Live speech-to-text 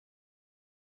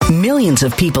Millions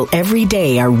of people every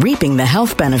day are reaping the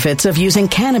health benefits of using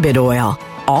cannabis oil,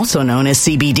 also known as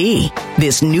CBD.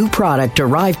 This new product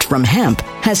derived from hemp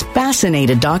has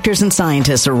fascinated doctors and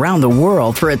scientists around the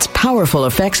world for its powerful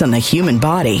effects on the human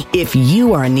body. If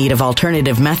you are in need of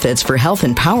alternative methods for health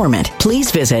empowerment, please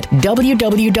visit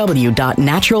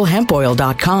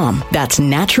www.naturalhempoil.com. That's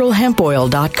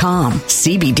naturalhempoil.com.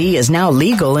 CBD is now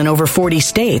legal in over 40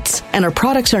 states, and our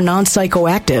products are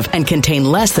non-psychoactive and contain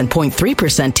less than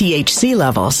 0.3% THC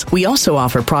levels. We also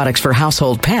offer products for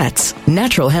household pets.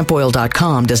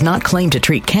 Naturalhempoil.com does not claim to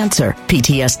treat cancer,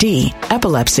 PTSD,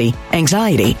 epilepsy,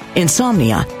 anxiety,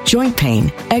 insomnia, joint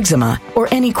pain, eczema, or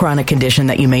any chronic condition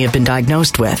that you may have been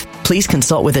diagnosed with. Please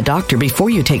consult with a doctor before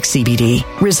you take CBD.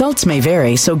 Results may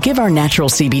vary, so give our natural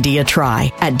CBD a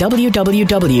try at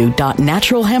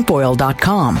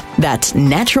www.naturalhempoil.com. That's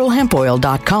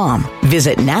naturalhempoil.com.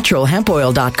 Visit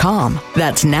naturalhempoil.com.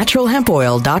 That's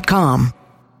naturalhempoil.com.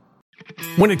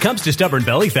 When it comes to stubborn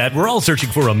belly fat, we're all searching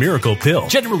for a miracle pill.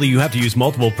 Generally, you have to use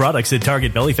multiple products that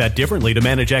target belly fat differently to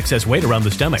manage excess weight around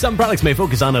the stomach. Some products may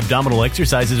focus on abdominal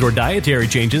exercises or dietary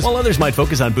changes, while others might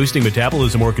focus on boosting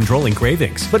metabolism or controlling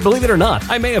cravings. But believe it or not,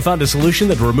 I may have found a solution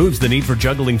that removes the need for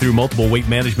juggling through multiple weight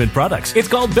management products. It's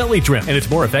called Belly Trim, and it's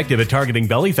more effective at targeting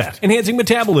belly fat, enhancing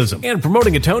metabolism, and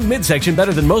promoting a toned midsection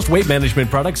better than most weight management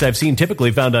products I've seen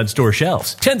typically found on store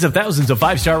shelves. Tens of thousands of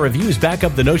 5-star reviews back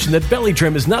up the notion that Belly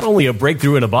Trim is not only a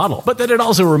breakthrough in a bottle, but that it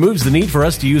also removes the need for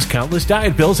us to use countless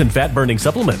diet pills and fat-burning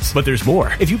supplements. But there's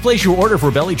more. If you place your order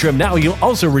for Belly Trim now, you'll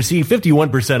also receive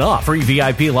 51% off, free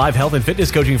VIP live health and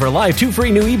fitness coaching for life, 2 free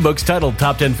new ebooks titled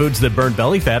Top 10 Foods That Burn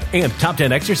Belly Fat and Top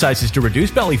 10 Exercises to Reduce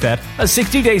Belly Fat, a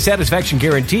 60-day satisfaction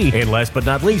guarantee, and last but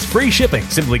not least, free shipping.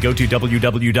 Simply go to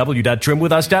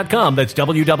www.trimwithus.com. That's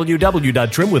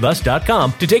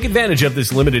www.trimwithus.com to take advantage of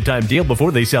this limited time deal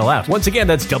before they sell out. Once again,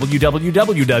 that's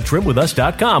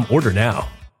www.trimwithus.com. Order now.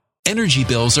 Energy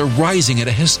bills are rising at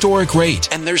a historic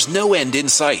rate, and there's no end in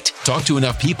sight. Talk to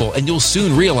enough people, and you'll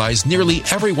soon realize nearly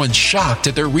everyone's shocked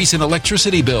at their recent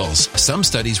electricity bills. Some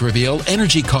studies reveal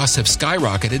energy costs have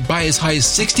skyrocketed by as high as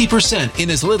 60%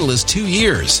 in as little as 2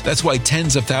 years. That's why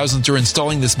tens of thousands are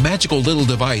installing this magical little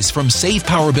device from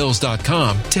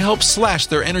SavePowerBills.com to help slash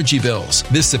their energy bills.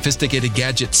 This sophisticated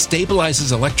gadget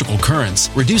stabilizes electrical currents,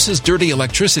 reduces dirty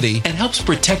electricity, and helps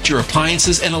protect your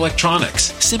appliances and electronics.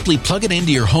 Simply plug it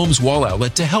into your home's wall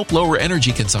outlet to help lower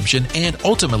energy consumption and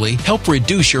ultimately help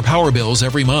reduce your power bills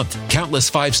every month.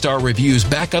 Countless 5-star reviews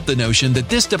back up the notion that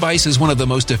this device is one of the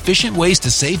most efficient ways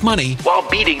to save money while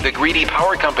beating the greedy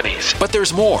power companies. But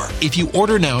there's more. If you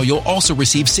order now, you'll also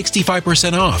receive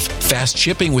 65% off, fast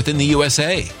shipping within the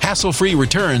USA, hassle-free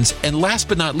returns, and last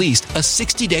but not least, a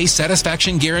 60-day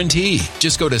satisfaction guarantee.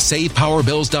 Just go to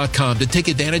SavePowerBills.com to take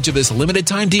advantage of this limited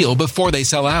time deal before they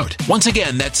sell out. Once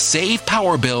again, that's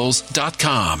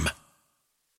SavePowerBills.com.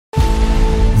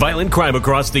 Violent crime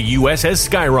across the U.S. has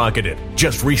skyrocketed.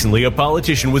 Just recently, a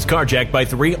politician was carjacked by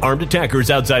 3 armed attackers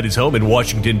outside his home in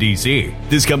Washington, D.C.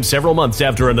 This comes several months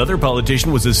after another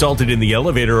politician was assaulted in the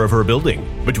elevator of her building.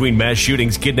 Between mass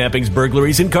shootings, kidnappings,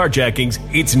 burglaries, and carjackings,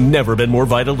 it's never been more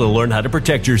vital to learn how to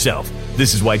protect yourself.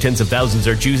 This is why tens of thousands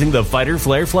are choosing the Fighter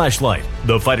Flare flashlight.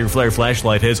 The Fighter Flare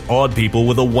flashlight has awed people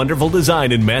with a wonderful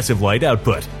design and massive light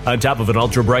output. On top of an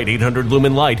ultra-bright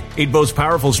 800-lumen light, it boasts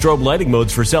powerful strobe lighting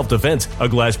modes for self-defense, a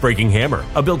glass-breaking hammer,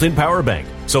 a built-in power bank,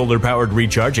 solar-powered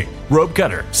recharging, rope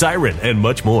cutter, siren, and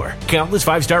much more. Countless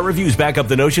 5-star reviews back up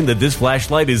the notion that this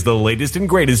flashlight is the latest and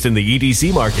greatest in the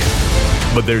EDC market.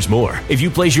 But there's more. If you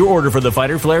place your order for the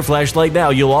Fighter Flare flashlight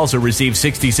now, you'll also receive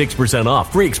 66%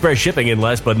 off, free express shipping, and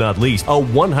last but not least, a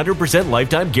 100%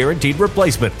 lifetime guaranteed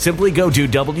replacement. Simply go to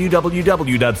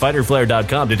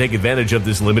www.fighterflare.com to take advantage of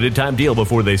this limited time deal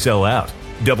before they sell out.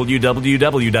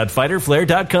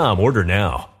 www.fighterflare.com. Order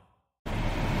now.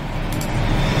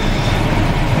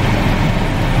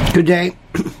 Good day.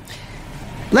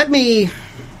 Let me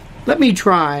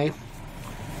try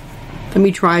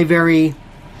very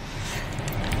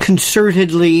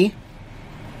concertedly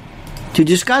to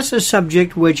discuss a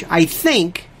subject which I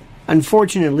think,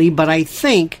 unfortunately, but I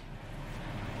think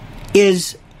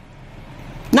is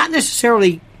not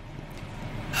necessarily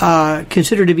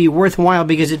considered to be worthwhile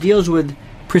because it deals with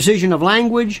precision of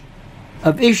language,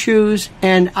 of issues,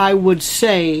 and I would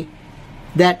say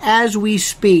that as we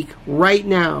speak right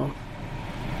now,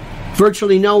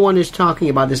 virtually no one is talking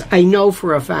about this. I know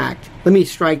for a fact. Let me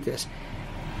strike this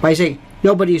by saying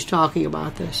nobody is talking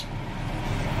about this.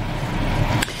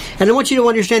 And I want you to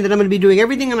understand that I'm going to be doing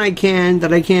everything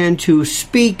that I can to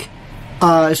speak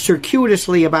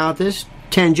circuitously about this,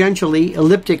 tangentially,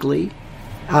 elliptically,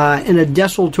 in a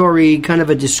desultory kind of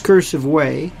a discursive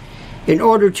way. in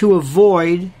order to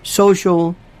avoid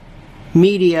social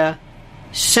media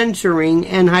censoring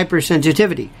and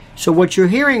hypersensitivity. So what you're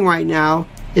hearing right now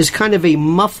is kind of a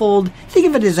muffled, think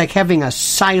of it as like having a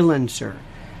silencer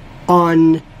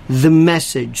on the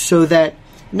message so that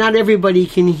not everybody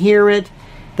can hear it,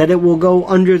 that it will go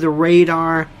under the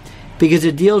radar, because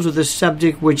it deals with a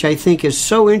subject which I think is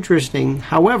so interesting.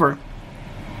 However,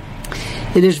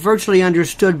 it is virtually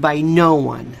understood by no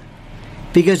one,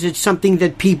 because it's something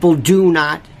that people do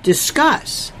not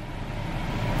discuss.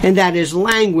 And that is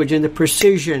language and the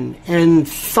precision and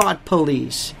thought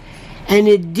police. And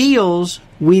it deals,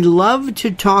 we love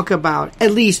to talk about,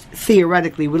 at least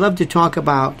theoretically, we love to talk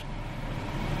about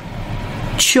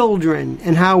children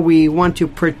and how we want to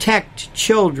protect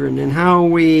children and how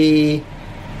we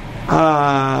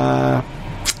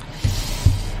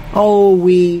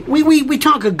we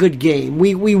talk a good game.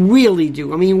 We really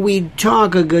do. I mean, we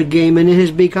talk a good game, and it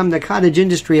has become the cottage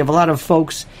industry of a lot of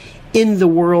folks in the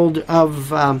world of,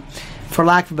 for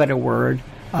lack of a better word,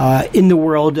 in the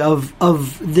world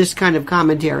of this kind of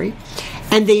commentary.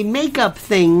 And they make up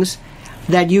things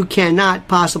that you cannot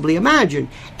possibly imagine.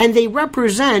 And they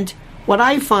represent what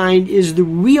I find is the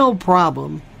real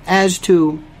problem as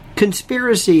to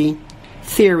conspiracy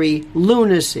theory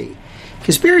lunacy.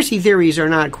 Conspiracy theories are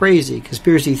not crazy.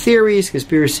 Conspiracy theories,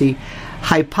 conspiracy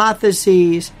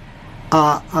hypotheses,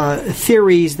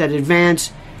 theories that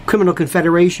advance criminal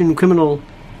confederation, criminal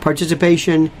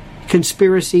participation,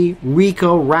 conspiracy,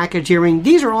 RICO, racketeering,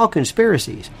 these are all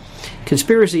conspiracies.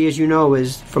 Conspiracy, as you know,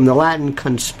 is from the Latin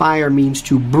conspire, means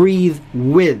to breathe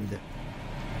with.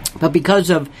 But because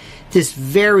of this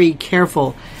very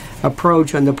careful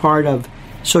approach on the part of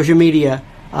social media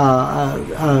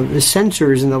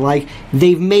censors and the like,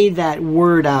 they've made that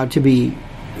word out to be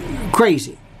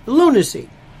crazy, lunacy.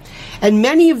 And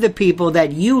many of the people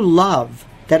that you love,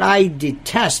 that I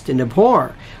detest and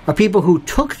abhor, are people who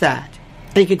took that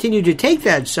and continue to take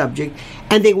that subject,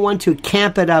 and they want to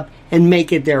camp it up and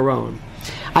make it their own.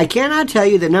 I cannot tell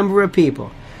you the number of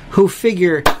people who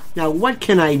figure, now what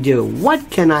can I do? What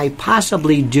can I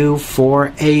possibly do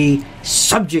for a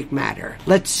subject matter?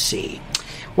 Let's see.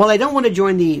 Well, I don't want to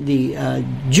join the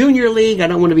Junior League. I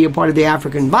don't want to be a part of the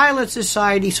African Violet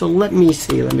Society. So let me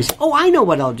see. Oh, I know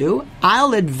what I'll do.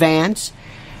 I'll advance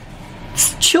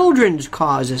children's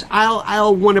causes.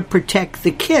 I'll want to protect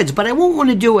the kids, but I won't want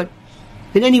to do it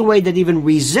in any way that even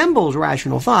resembles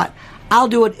rational thought. I'll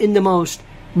do it in the most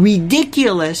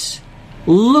ridiculous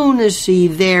lunacy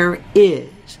there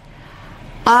is.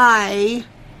 I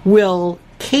will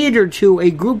cater to a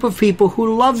group of people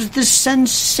who loves the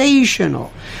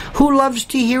sensational, who loves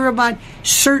to hear about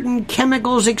certain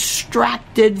chemicals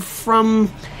extracted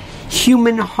from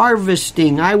human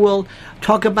harvesting. I will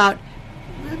talk about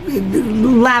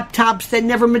laptops that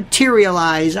never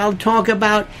materialize. I'll talk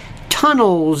about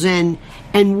tunnels and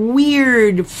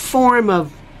weird form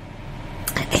of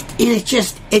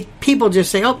people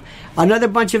just say, oh, another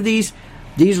bunch of these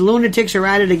lunatics are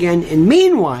at it again. And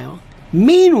meanwhile,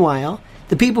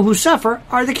 the people who suffer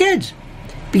are the kids,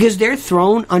 because they're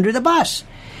thrown under the bus,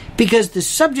 because the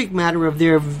subject matter of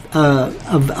their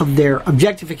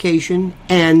objectification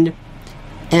and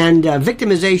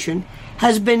victimization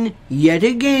has been yet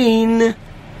again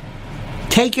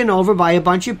taken over by a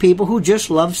bunch of people who just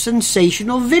love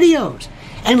sensational videos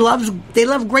and they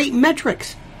love great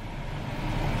metrics.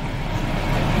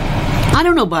 I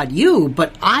don't know about you,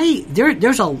 but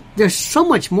there's so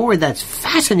much more that's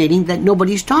fascinating that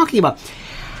nobody's talking about.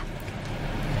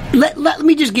 Let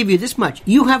me just give you this much.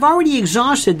 You have already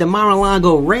exhausted the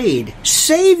Mar-a-Lago raid.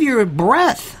 Save your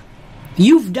breath.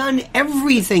 You've done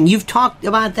everything. You've talked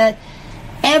about that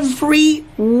every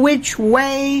which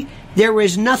way. There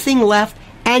is nothing left,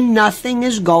 and nothing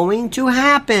is going to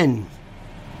happen.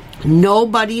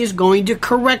 Nobody is going to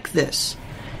correct this.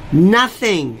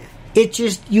 Nothing. It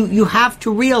just, you have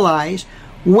to realize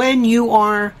when you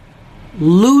are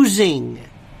losing,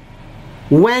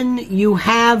 when you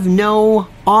have no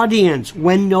audience,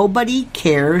 when nobody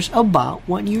cares about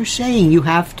what you're saying, you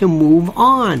have to move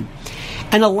on.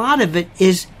 And a lot of it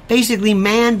is basically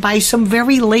manned by some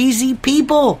very lazy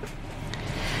people.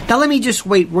 Now let me just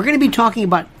wait. We're going to be talking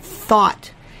about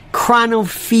thought,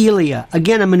 chronophilia.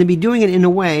 Again, I'm going to be doing it in a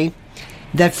way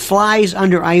that flies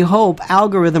under, I hope,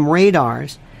 algorithm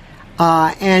radars.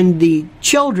 And the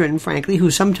children, frankly,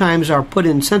 who sometimes are put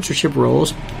in censorship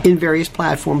roles in various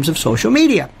platforms of social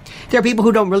media. There are people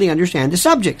who don't really understand the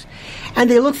subjects. And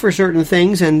they look for certain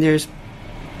things, and there's,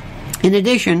 in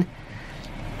addition,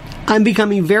 I'm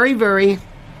becoming very, very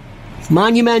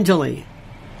monumentally,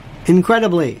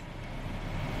 incredibly,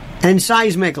 and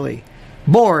seismically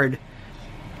bored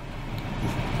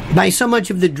by so much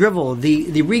of the drivel,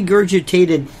 the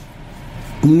regurgitated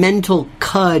mental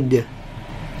cud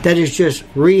that is just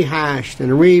rehashed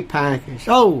and repackaged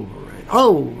over and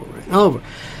over and over.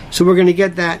 So we're going to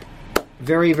get that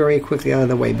very, very quickly out of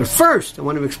the way. But first, I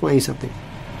want to explain something.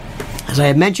 As I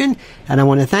have mentioned, and I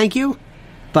want to thank you,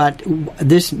 but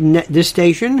this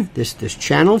station, this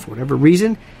channel, for whatever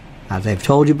reason, as I've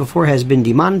told you before, has been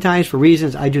demonetized for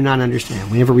reasons I do not understand.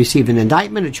 We never received an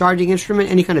indictment, a charging instrument,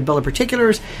 any kind of bill of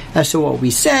particulars as to what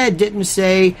we said, didn't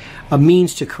say, a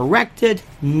means to correct it,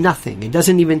 nothing. It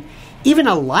doesn't even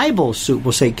a libel suit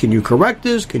will say, can you correct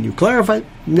this? Can you clarify?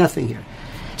 Nothing here.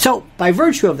 So, by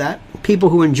virtue of that, people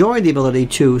who enjoy the ability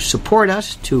to support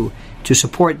us, to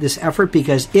support this effort,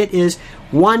 because it is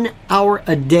 1 hour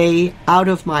a day out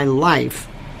of my life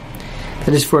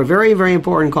that is for a very, very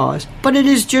important cause, but it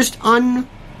is just it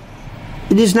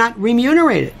is not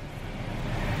remunerated.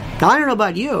 Now, I don't know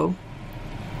about you,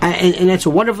 and it's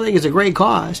a wonderful thing, it's a great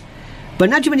cause, but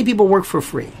not too many people work for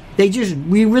free.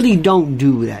 We really don't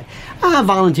do that.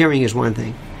 Volunteering is one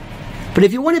thing. But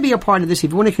if you want to be a part of this,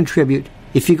 if you want to contribute,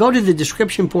 if you go to the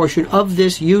description portion of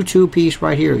this YouTube piece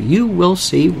right here, you will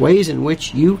see ways in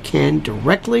which you can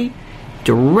directly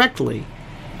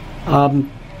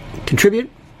contribute,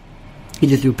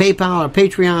 either through PayPal or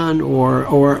Patreon or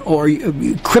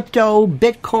crypto,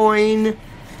 Bitcoin,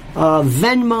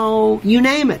 Venmo, you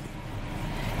name it.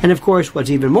 And of course, what's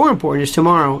even more important is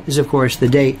tomorrow is, of course, the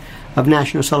date of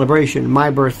national celebration,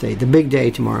 my birthday, the big day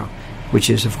tomorrow, which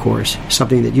is, of course,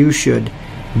 something that you should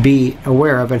be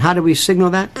aware of. And how do we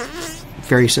signal that?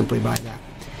 Very simply by that.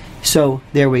 So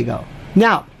there we go.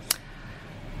 Now,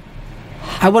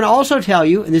 I want to also tell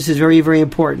you, and this is very, very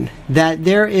important, that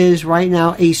there is right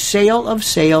now a sale of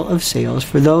sales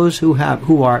for those who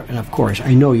are, and of course,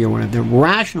 I know you're one of them,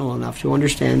 rational enough to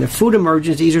understand that food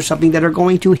emergencies are something that are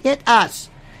going to hit us.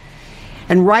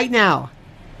 And right now,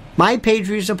 My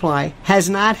Patriot Supply has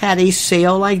not had a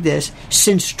sale like this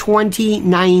since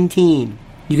 2019.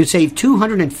 You can save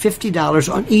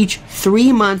 $250 on each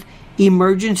 3-month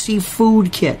emergency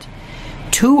food kit.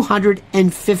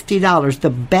 $250, the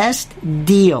best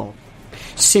deal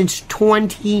since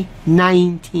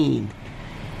 2019.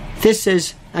 This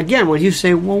is, again, when you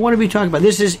say, well, what are we talking about?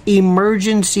 This is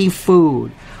emergency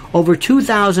food. Over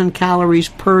 2,000 calories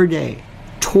per day.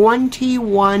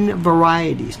 21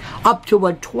 varieties. Up to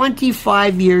a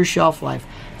 25-year shelf life.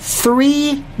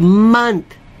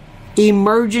 3-month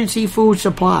emergency food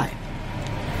supply.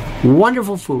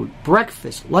 Wonderful food.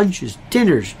 Breakfast, lunches,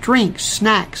 dinners, drinks,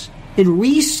 snacks. In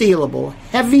resealable,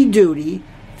 heavy-duty,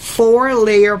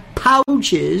 4-layer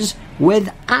pouches with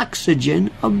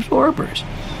oxygen absorbers.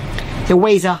 It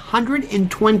weighs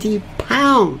 120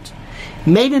 pounds.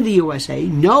 Made in the USA,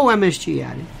 no MSG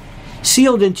added.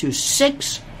 Sealed into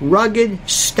 6 rugged,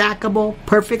 stackable,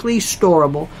 perfectly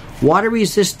storable,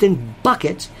 water-resistant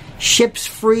buckets. Ships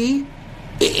free.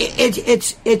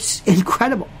 It's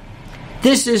incredible.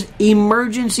 This is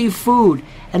emergency food.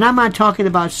 And I'm not talking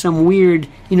about some weird,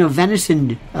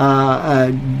 venison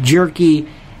jerky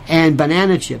and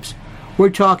banana chips.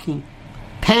 We're talking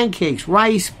pancakes,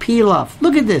 rice pilaf.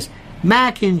 Look at this.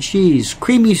 Mac and cheese,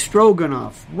 creamy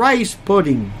stroganoff, rice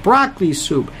pudding, broccoli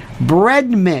soup, bread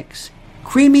mix,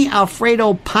 creamy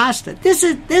Alfredo pasta. This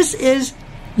is,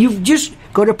 you just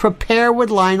go to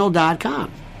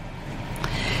preparewithlionel.com.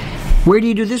 Where do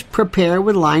you do this?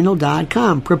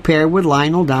 Preparewithlionel.com.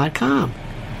 Preparewithlionel.com.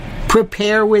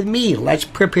 Prepare with me. Let's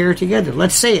prepare together.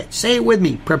 Let's say it. Say it with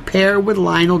me.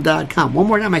 Preparewithlionel.com. One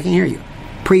more time, I can hear you.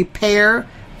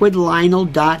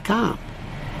 Preparewithlionel.com.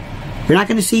 You're not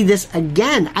going to see this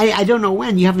again. I don't know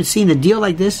when. You haven't seen a deal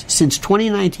like this since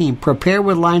 2019.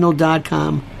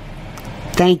 Preparewithlionel.com.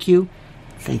 Thank you.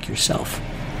 Thank yourself.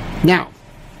 Now,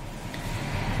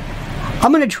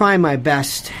 I'm going to try my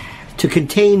best to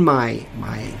contain my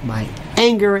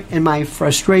anger and my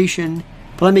frustration.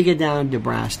 But let me get down to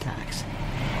brass tacks.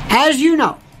 As you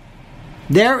know,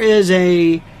 there is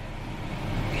a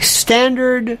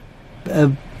standard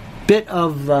bit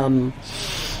of,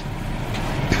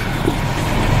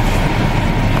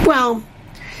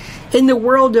 in the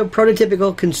world of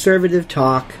prototypical conservative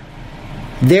talk,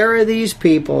 there are these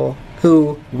people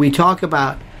who we talk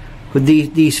about,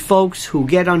 these folks who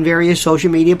get on various social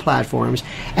media platforms,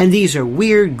 and these are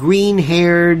weird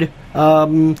green-haired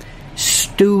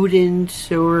students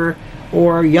or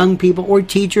young people or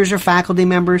teachers or faculty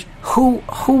members who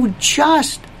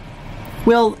just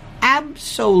will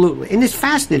absolutely, and it's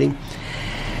fascinating,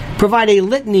 provide a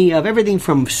litany of everything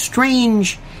from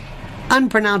strange,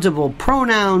 unpronounceable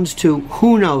pronouns to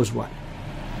who knows what.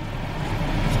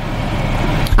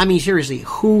 I mean, seriously,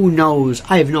 who knows?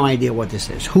 I have no idea what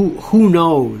this is. Who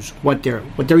knows what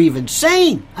they're even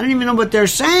saying? I don't even know what they're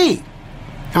saying.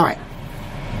 All right.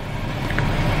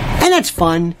 And that's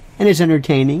fun, and it's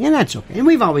entertaining, and that's okay. And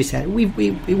we've always had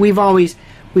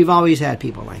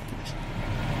people like this.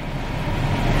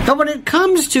 But when it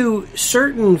comes to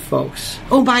certain folks,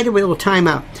 oh, by the way, a little time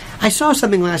out. I saw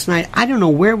something last night. I don't know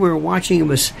where we were watching. It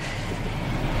was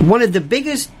one of the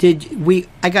biggest.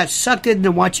 I got sucked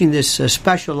into watching this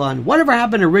special on whatever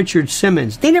happened to Richard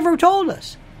Simmons. They never told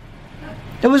us.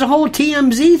 There was a whole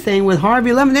TMZ thing with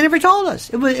Harvey Lemon. They never told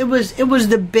us. It was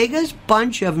the biggest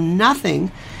bunch of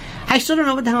nothing. I still don't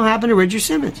know what the hell happened to Richard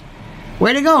Simmons.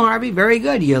 Way to go, Harvey. Very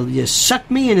good. You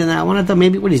sucked me into that one. I thought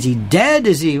maybe, what is he, dead?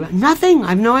 Is he? Nothing. I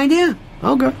have no idea.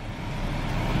 Okay.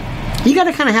 You got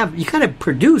to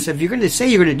produce. If you're going to say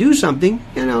you're going to do something,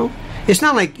 it's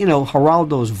not like,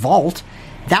 Geraldo's vault.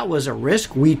 That was a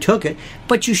risk. We took it.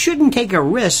 But you shouldn't take a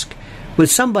risk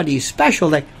with somebody special,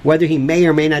 like whether he may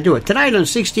or may not do it. Tonight on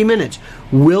 60 Minutes,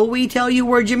 will we tell you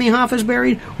where Jimmy Hoffa is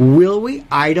buried? Will we?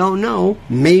 I don't know.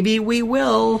 Maybe we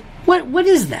will. What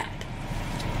is that?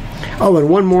 Oh, and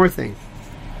one more thing.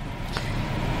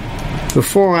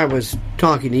 Before I was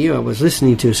talking to you, I was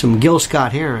listening to some Gil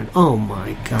Scott-Heron. Oh,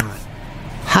 my God.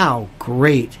 How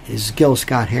great is Gil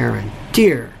Scott-Heron?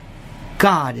 Dear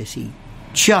God, is he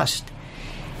just...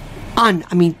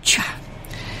 The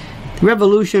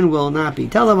revolution will not be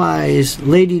televised.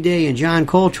 Lady Day and John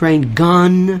Coltrane,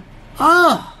 Gun.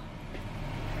 Oh!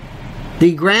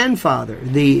 The grandfather,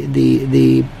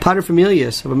 the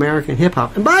paterfamilias of American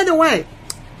hip-hop. And by the way,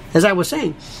 as I was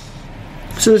saying,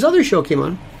 so this other show came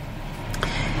on,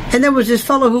 and there was this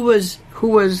fellow who was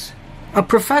a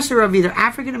professor of either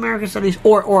African American studies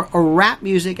or rap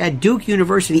music at Duke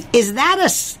University. Is that a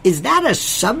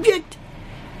subject?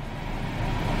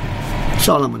 That's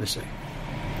all I'm going to say.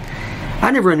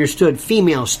 I never understood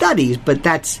female studies, but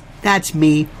that's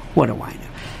me. What do I know?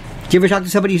 Do you ever talk to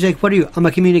somebody who's like, what are you? I'm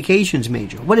a communications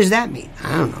major. What does that mean?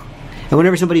 I don't know. And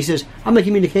whenever somebody says, I'm a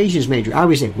communications major, I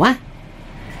always say, what?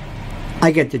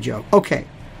 I get the joke. Okay,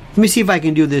 let me see if I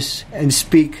can do this and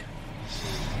speak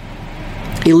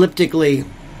elliptically.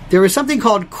 There is something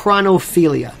called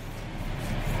chronophilia.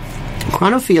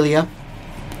 Chronophilia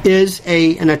is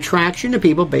an attraction to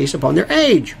people based upon their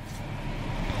age.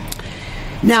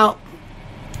 Now,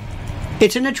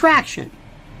 it's an attraction.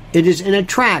 It is an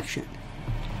attraction.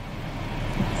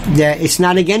 It's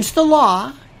not against the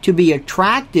law to be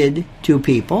attracted to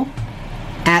people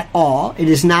at all. It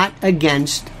is not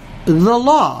against the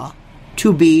law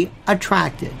to be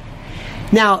attracted.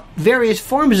 Now, various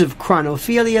forms of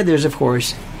chronophilia. There's, of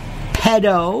course,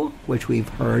 pedo, which we've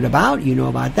heard about. You know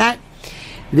about that.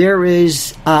 There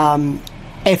is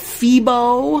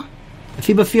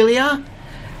ephebophilia.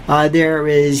 There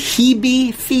is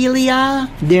hebephilia.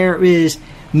 There is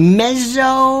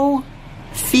mesophilia.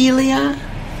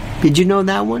 Did you know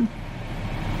that one?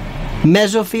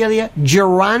 Mesophilia,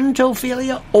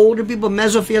 gerontophilia, older people,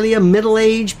 mesophilia,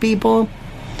 middle-aged people,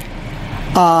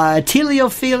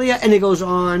 teleophilia, and it goes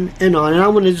on and on. And I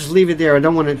want to just leave it there. I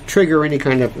don't want to trigger any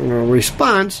kind of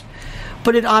response,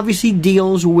 but it obviously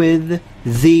deals with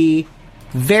the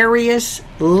various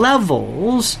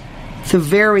levels, the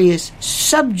various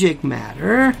subject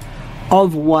matter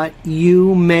of what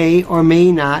you may or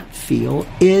may not feel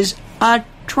is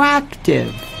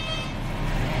attractive.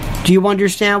 Do you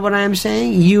understand what I'm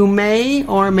saying? You may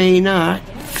or may not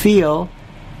feel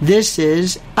this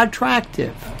is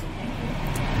attractive.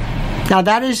 Now,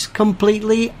 that is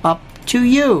completely up to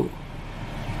you.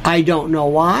 I don't know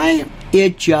why.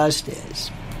 It just is.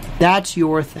 That's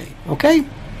your thing. Okay?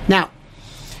 Now,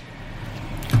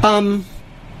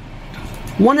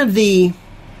 one of the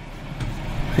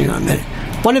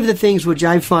things which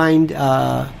I find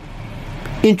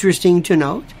interesting to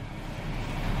note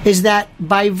is that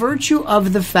by virtue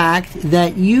of the fact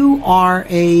that you are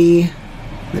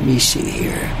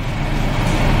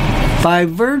by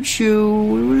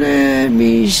virtue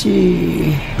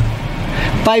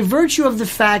of the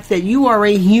fact that you are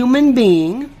a human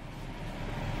being,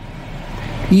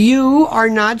 you are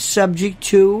not subject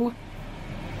to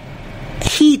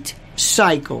heat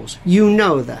cycles. You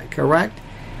know that, correct?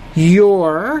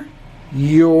 Your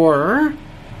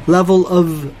level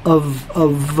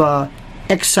of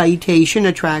excitation,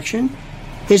 attraction,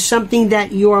 is something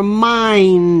that your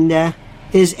mind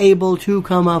is able to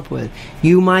come up with.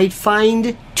 You might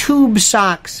find tube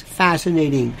socks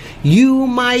fascinating. You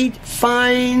might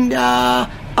find a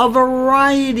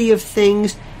variety of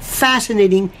things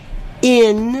fascinating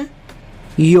in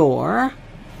your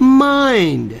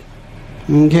mind.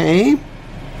 Okay?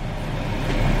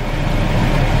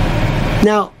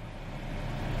 Now,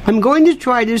 I'm going to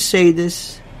try to say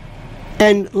this,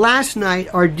 and last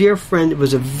night, our dear friend, it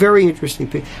was a very interesting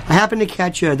piece. I happened to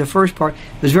catch the first part.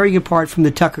 It was a very good part from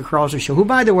the Tucker Carlson show, who,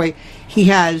 by the way, he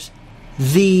has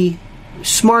the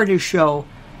smartest show,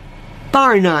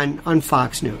 bar none, on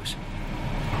Fox News.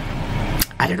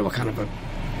 I don't know what kind of a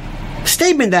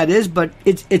statement that is, but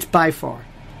it's by far.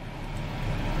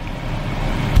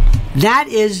 That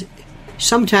is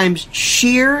sometimes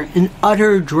sheer and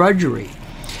utter drudgery.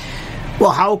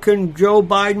 Well, how can Joe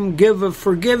Biden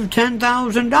forgive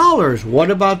 $10,000? What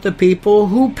about the people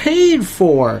who paid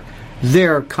for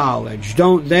their college?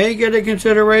 Don't they get a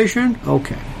consideration?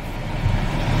 Okay.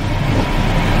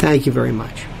 Thank you very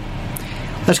much.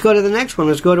 Let's go to the next one.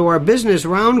 Let's go to our business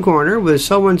round corner with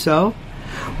so-and-so.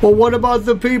 Well, what about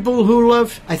the people who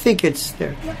left? I think it's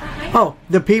there. Oh,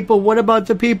 the people. What about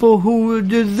the people who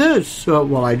did this?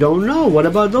 Well, I don't know. What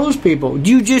about those people?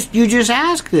 You just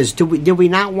ask this. Did we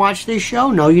not watch this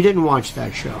show? No, you didn't watch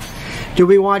that show. Did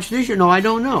we watch this show? No, I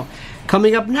don't know.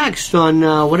 Coming up next on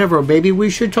whatever, maybe we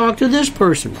should talk to this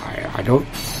person. I don't.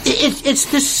 It's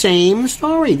the same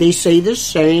story. They say the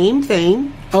same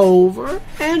thing over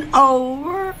and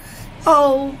over,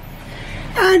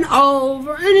 and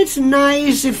over, and it's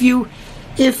nice if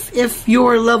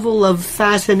your level of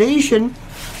fascination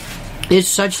is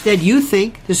such that you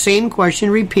think the same question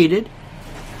repeated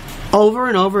over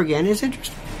and over again is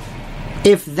interesting.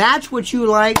 If that's what you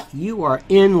like, you are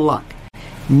in luck.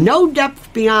 No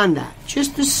depth beyond that.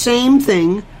 Just the same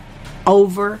thing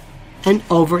over and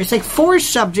over. It's like 4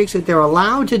 subjects that they're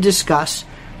allowed to discuss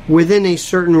within a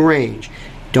certain range.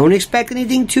 Don't expect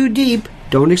anything too deep.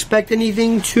 Don't expect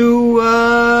anything too,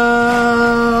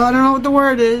 I don't know what the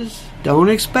word is. Don't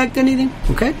expect anything,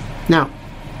 okay? Now,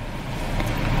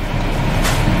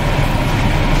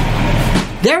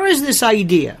 there is this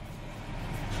idea,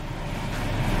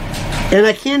 and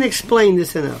I can't explain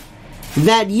this enough,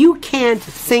 that you can't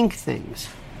think things.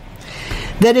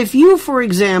 That if you, for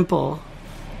example,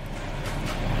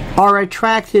 are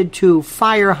attracted to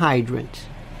fire hydrants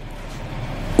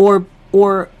or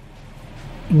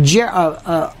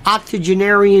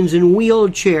octogenarians in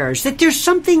wheelchairs, that there's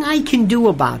something I can do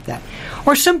about that,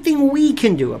 or something we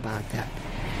can do about that.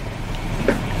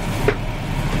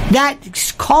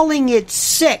 That's calling it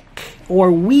sick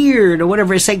or weird or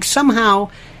whatever. It's like somehow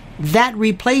that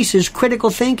replaces critical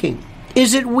thinking.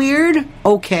 Is it weird?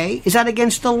 Okay. Is that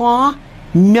against the law?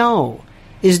 No.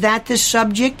 Is that the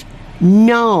subject?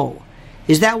 No.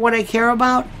 Is that what I care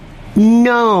about?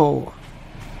 No.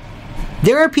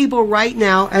 There are people right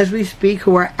now, as we speak,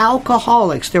 who are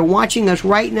alcoholics. They're watching us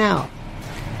right now.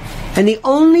 And the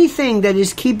only thing that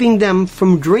is keeping them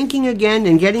from drinking again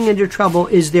and getting into trouble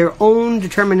is their own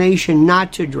determination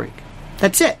not to drink.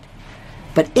 That's it.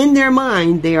 But in their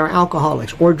mind, they are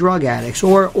alcoholics or drug addicts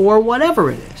or whatever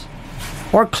it is.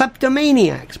 Or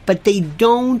kleptomaniacs. But they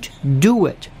don't do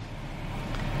it.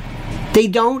 They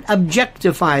don't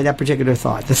objectify that particular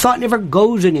thought. The thought never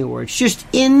goes anywhere. It's just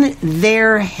in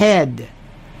their head.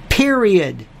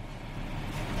 Period.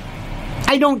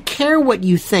 I don't care what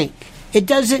you think. It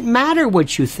doesn't matter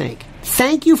what you think.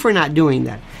 Thank you for not doing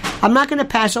that. I'm not going to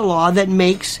pass a law that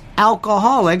makes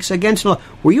alcoholics against the law.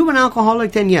 Were you an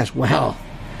alcoholic then? Yes. Well,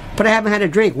 but I haven't had a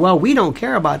drink. Well, we don't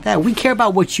care about that. We care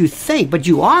about what you think, but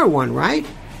you are one, right?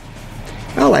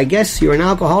 Well, I guess you're an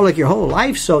alcoholic your whole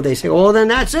life, so they say, oh, then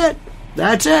that's it.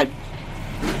 That's it.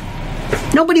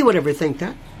 Nobody would ever think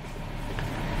that.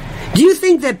 Do you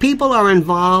think that people are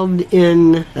involved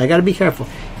in... I got to be careful.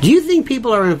 Do you think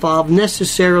people are involved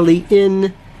necessarily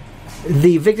in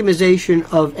the victimization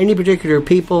of any particular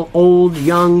people, old,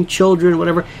 young, children,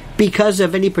 whatever, because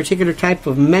of any particular type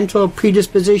of mental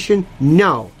predisposition?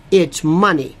 No. It's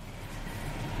money.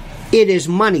 It is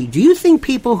money. Do you think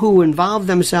people who involve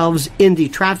themselves in the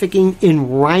trafficking in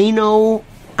rhino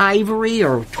ivory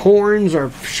or horns or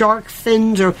shark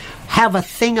fins or have a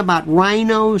thing about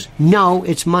rhinos? No,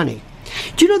 it's money.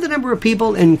 Do you know the number of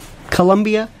people in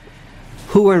Colombia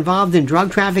who are involved in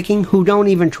drug trafficking who don't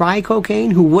even try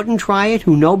cocaine, who wouldn't try it,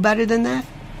 who know better than that?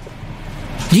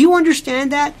 Do you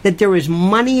understand that there is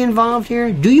money involved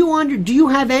here? Do you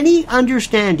have any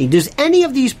understanding? Does any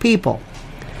of these people,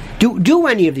 do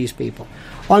any of these people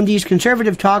on these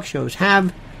conservative talk shows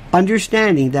have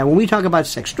understanding that when we talk about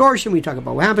sextortion, we talk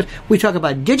about what happens, we talk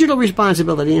about digital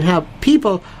responsibility and how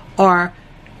people are,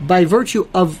 by virtue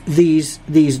of these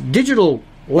digital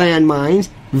landmines,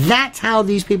 that's how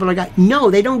these people are got. No,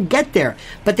 they don't get there.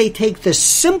 But they take the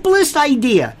simplest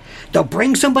idea. They'll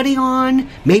bring somebody on,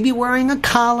 maybe wearing a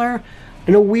collar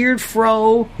and a weird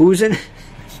fro, who's going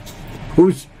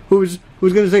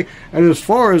to say, and as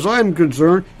far as I'm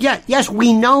concerned, yes,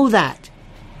 we know that.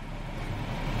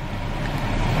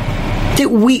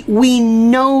 We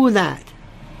know that.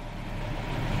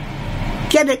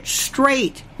 Get it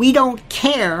straight. We don't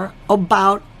care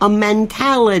about a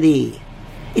mentality.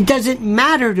 It doesn't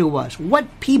matter to us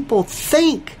what people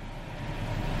think.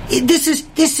 This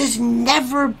has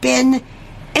never been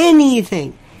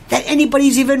anything that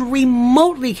anybody's even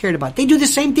remotely cared about. They do the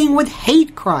same thing with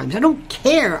hate crimes. I don't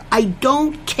care. I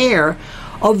don't care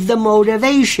of the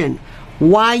motivation.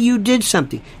 Why you did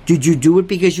something. Did you do it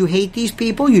because you hate these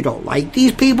people? You don't like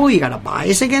these people? You got a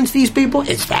bias against these people?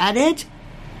 Is that it?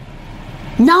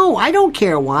 No, I don't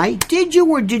care why. Did you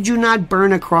or did you not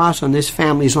burn a cross on this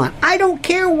family's lawn? I don't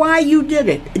care why you did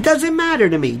it. It doesn't matter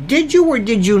to me. Did you or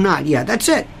did you not? Yeah, that's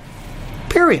it.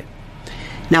 Period.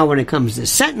 Now when it comes to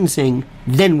sentencing,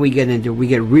 then we get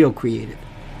real creative.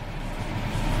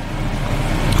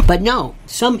 But no,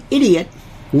 some idiot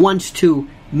wants to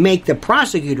make the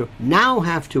prosecutor now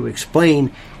have to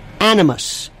explain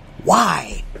animus.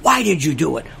 Why? Why did you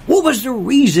do it? What was the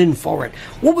reason for it?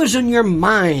 What was in your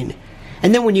mind?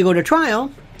 And then when you go to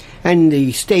trial, and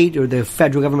the state or the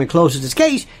federal government closes its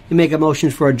case, you make a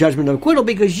motion for a judgment of acquittal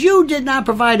because you did not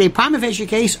provide a prima facie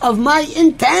case of my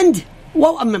intent.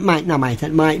 Well, not my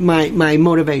intent, my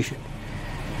motivation.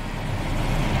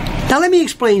 Now let me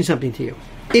explain something to you.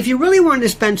 If you really want to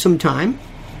spend some time,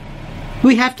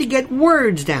 we have to get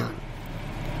words down.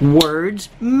 Words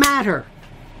matter.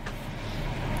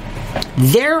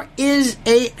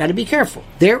 Gotta be careful,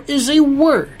 there is a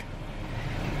word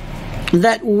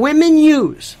that women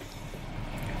use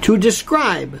to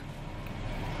describe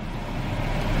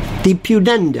the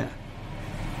pudenda.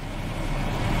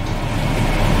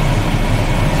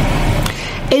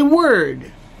 A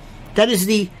word that is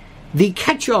the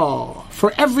catch-all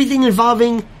for everything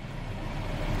involving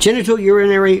genital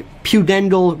urinary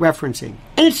pudendal referencing.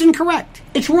 And it's incorrect.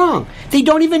 It's wrong. They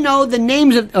don't even know the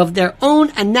names of their own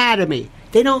anatomy.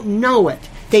 They don't know it.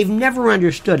 They've never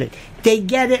understood it. They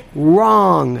get it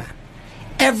wrong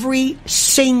every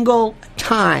single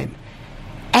time.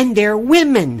 And they're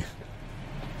women.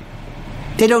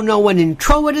 They don't know an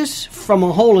introitus from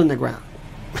a hole in the ground.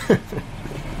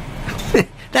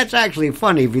 That's actually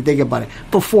funny if you think about it,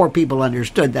 before people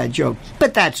understood that joke.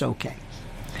 But that's okay.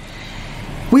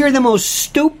 We are the most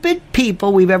stupid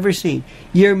people we've ever seen.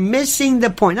 You're missing the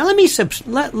point. Now let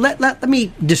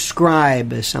me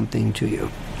describe something to you.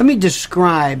 Let me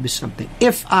describe something,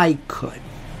 if I could.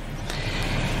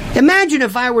 Imagine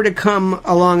if I were to come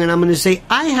along and I'm going to say,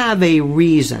 I have a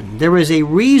reason. There is a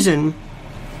reason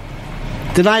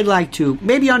that I'd like to,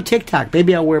 maybe on TikTok,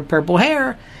 maybe I'll wear purple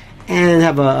hair and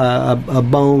have a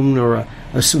bone or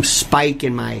some spike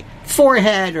in my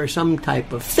forehead or some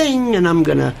type of thing, and I'm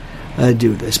going to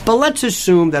do this. But let's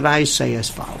assume that I say as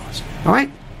follows. All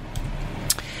right?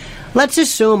 Let's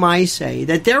assume I say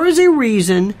that there is a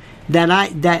reason that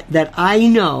I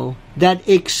know that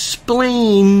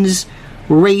explains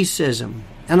racism.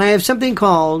 And I have something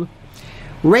called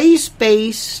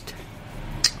race-based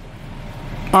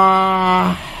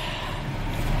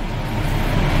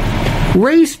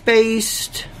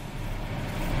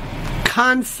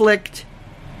conflict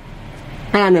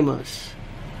animus.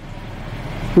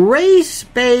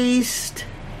 Race-based,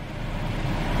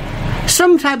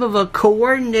 some type of a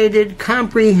coordinated,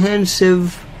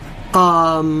 comprehensive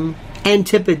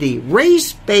antipathy.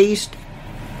 Race-based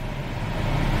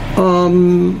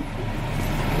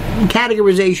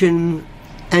categorization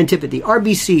antipathy,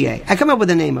 RBCA. I come up with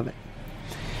the name of it.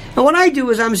 And what I do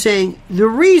is I'm saying the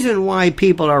reason why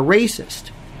people are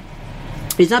racist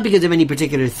is not because of any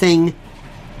particular thing,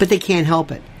 but they can't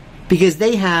help it. Because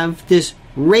they have this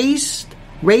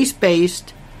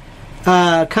race-based,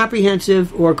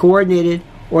 comprehensive or coordinated,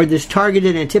 or this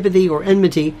targeted antipathy or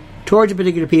enmity towards a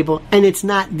particular people, and it's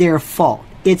not their fault.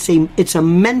 It's a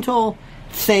mental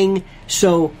thing,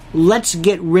 so let's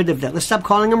get rid of that. Let's stop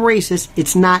calling them racist.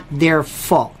 It's not their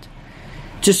fault.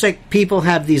 Just like people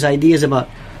have these ideas about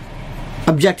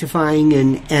objectifying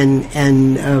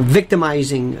and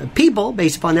victimizing people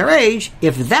based upon their age,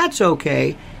 if that's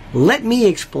okay, let me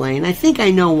explain. I think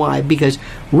I know why. Because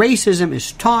racism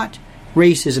is taught.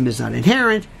 Racism is not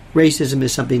inherent. Racism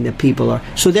is something that people are.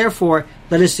 So therefore,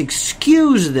 let us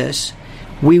excuse this.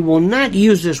 We will not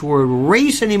use this word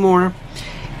race anymore.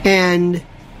 And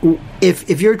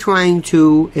if you're trying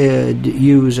to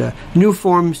use new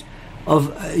forms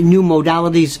of new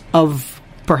modalities of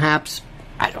perhaps,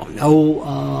 I don't know,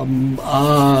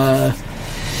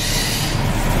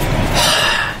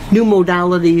 new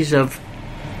modalities of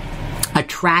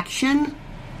attraction,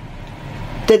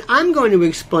 then I'm going to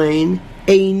explain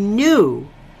a new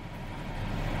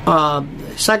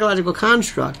psychological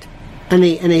construct and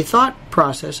a thought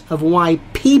process of why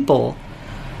people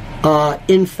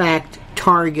in fact,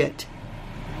 target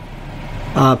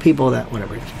people that,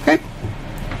 whatever it is. Okay?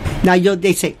 Now,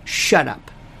 they say, shut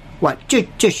up. What?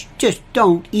 Just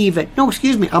don't even. No,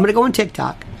 excuse me. I'm going to go on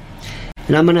TikTok,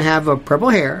 and I'm going to have a purple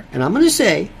hair, and I'm going to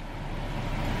say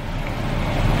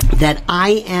that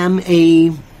I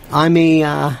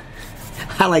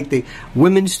like the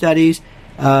women's studies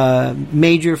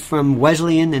major from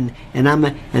Wesleyan, and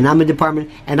I'm a department,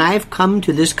 and I've come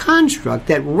to this construct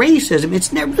that racism,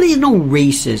 it's really no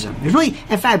racism. There's really,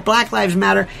 in fact, Black Lives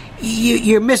Matter,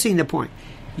 you're missing the point.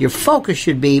 Your focus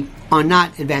should be on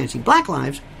not advancing black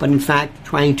lives, but in fact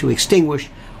trying to extinguish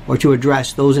or to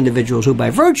address those individuals who, by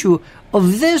virtue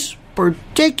of this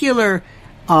particular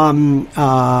emotional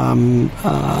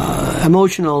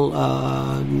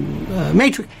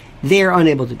matrix, they're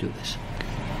unable to do this.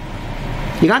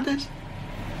 You got this?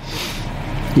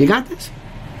 You got this?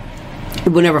 It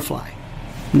will never fly.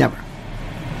 Never.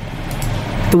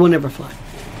 It will never fly.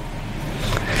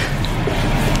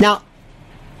 Now,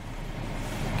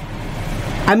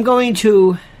 I'm going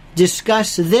to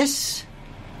discuss this.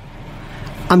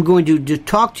 I'm going to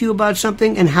talk to you about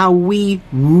something and how we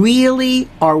really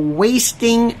are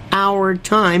wasting our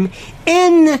time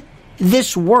in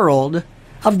this world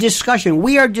of discussion.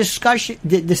 We are discussing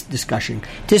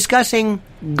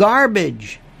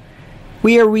garbage.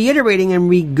 We are reiterating and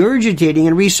regurgitating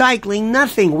and recycling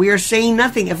nothing. We are saying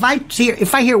nothing. If I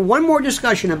hear one more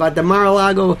discussion about the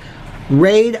Mar-a-Lago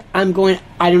raid, I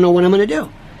don't know what I'm going to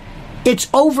do. It's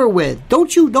over with.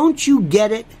 Don't you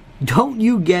get it? Don't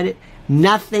you get it?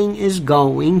 Nothing is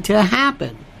going to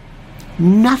happen.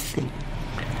 Nothing.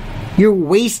 You're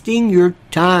wasting your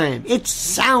time. It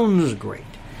sounds great.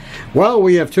 Well,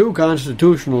 we have 2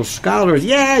 constitutional scholars.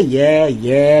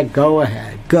 Yeah, go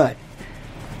ahead. Good.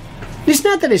 It's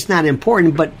not that it's not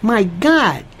important, but my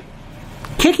God,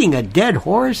 kicking a dead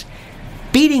horse,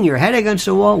 beating your head against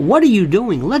the wall, what are you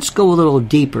doing? Let's go a little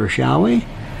deeper, shall we?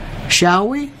 Shall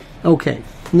we? Okay,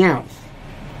 now,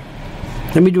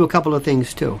 let me do a couple of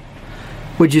things too,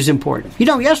 which is important. You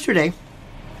know, yesterday,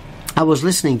 I was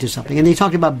listening to something, and they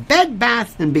talked about Bed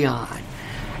Bath & Beyond.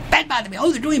 Bed Bath & Beyond.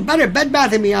 Oh, they're doing better. Bed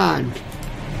Bath & Beyond.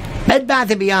 Bed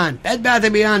Bath & Beyond. Bed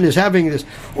Bath & Beyond is having this,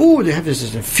 they have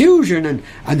this infusion and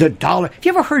the dollar. Have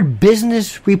you ever heard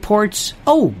business reports?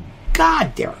 Oh,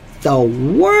 God, they're the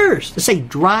worst. Let's say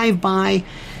drive-by,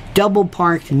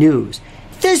 double-parked news.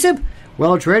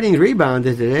 Trading's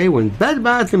rebounded today when Bed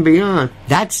Bath & Beyond.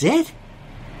 That's it?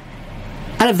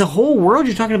 Out of the whole world,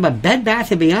 you're talking about Bed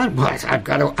Bath & Beyond? Well, I've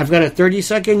got a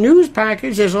 30-second news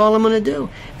package. That's all I'm going to do.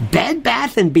 Bed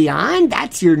Bath & Beyond?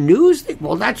 That's your news thing?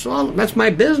 Well, that's all. That's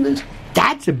my business.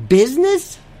 That's a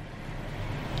business?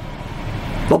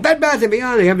 Well, Bed Bath &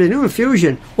 Beyond, they have the new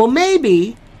infusion. Well,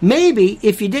 maybe,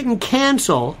 if you didn't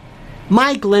cancel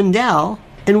Mike Lindell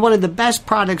and one of the best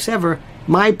products ever,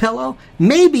 My Pillow,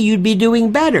 maybe you'd be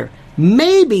doing better.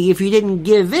 Maybe if you didn't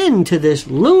give in to this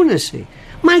lunacy.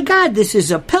 My God, this is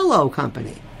a pillow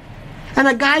company. And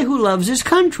a guy who loves his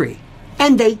country.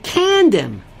 And they canned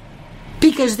him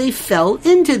because they fell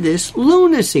into this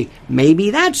lunacy.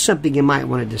 Maybe that's something you might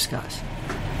want to discuss.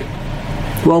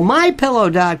 Well,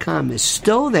 MyPillow.com is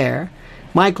still there.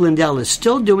 Mike Lindell is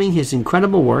still doing his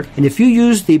incredible work. And if you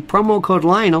use the promo code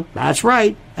Lionel, that's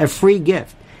right, a free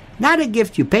gift. Not a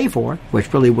gift you pay for,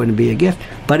 which really wouldn't be a gift,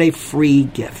 but a free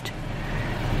gift.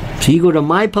 So you go to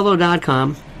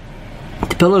MyPillow.com.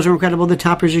 The pillows are incredible. The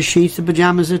toppers, the sheets, the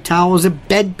pajamas, the towels, the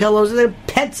bed pillows, the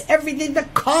pets, everything, the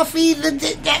coffee,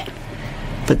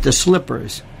 but the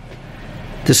slippers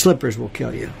will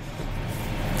kill you.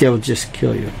 They'll just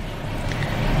kill you.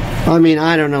 I mean,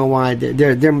 I don't know why.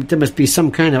 There must be some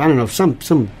kind of, I don't know, some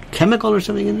chemical or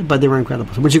something in it, but they were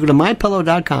incredible. So once you go to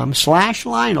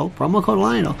MyPillow.com/Lionel, promo code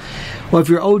Lionel, or if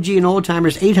you're OG and old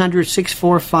timers,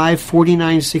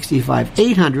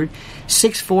 800-645-4965,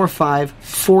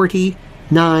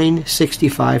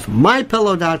 800-645-4965,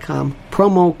 MyPillow.com,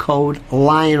 promo code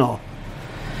Lionel.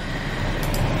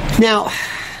 Now,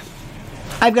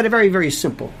 I've got a very, very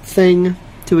simple thing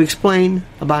to explain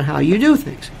about how you do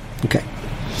things. Okay.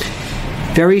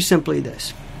 Very simply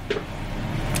this.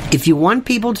 If you want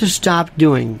people to stop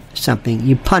doing something,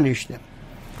 you punish them.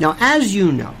 Now, as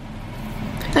you know,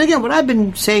 and again, what I've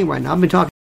been saying right now, I've been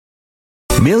talking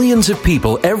Millions of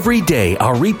people every day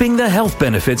are reaping the health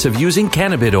benefits of using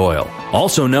cannabis oil,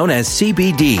 also known as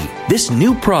CBD. This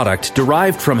new product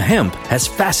derived from hemp has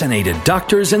fascinated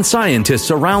doctors and scientists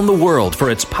around the world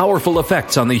for its powerful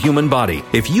effects on the human body.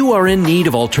 If you are in need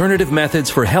of alternative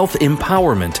methods for health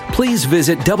empowerment, please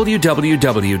visit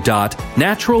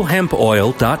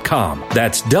www.naturalhempoil.com.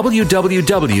 That's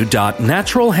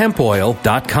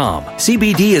www.naturalhempoil.com.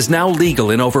 CBD is now legal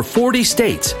in over 40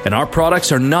 states, and our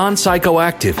products are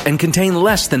non-psychoactive and contain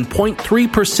less than 0.3%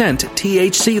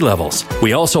 THC levels.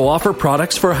 We also offer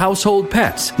products for household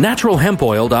pets.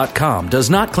 NaturalHempOil.com does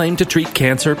not claim to treat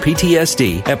cancer,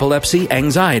 PTSD, epilepsy,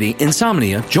 anxiety,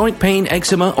 insomnia, joint pain,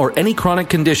 eczema, or any chronic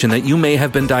condition that you may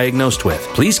have been diagnosed with.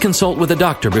 Please consult with a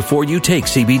doctor before you take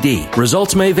CBD.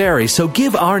 Results may vary, so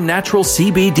give our natural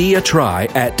CBD a try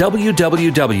at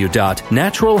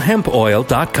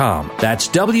www.naturalhempoil.com. That's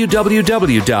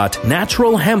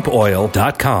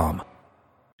www.naturalhempoil.com.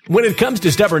 When it comes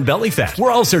to stubborn belly fat, we're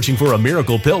all searching for a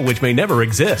miracle pill which may never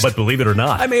exist. But believe it or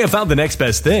not, I may have found the next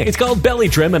best thing. It's called Belly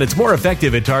Trim, and it's more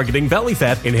effective at targeting belly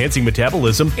fat, enhancing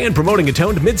metabolism, and promoting a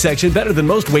toned midsection better than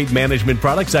most weight management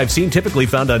products I've seen typically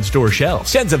found on store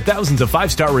shelves. Tens of thousands of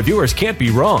 5-star reviewers can't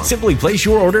be wrong. Simply place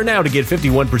your order now to get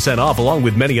 51% off along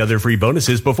with many other free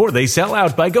bonuses before they sell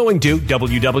out by going to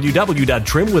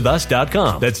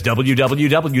www.trimwithus.com. That's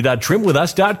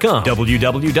www.trimwithus.com.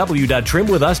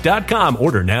 www.trimwithus.com.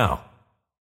 Order now.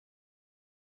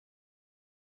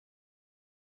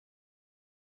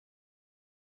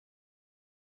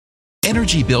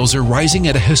 Energy bills are rising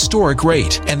at a historic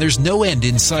rate, and there's no end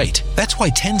in sight. That's why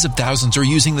tens of thousands are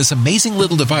using this amazing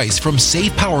little device from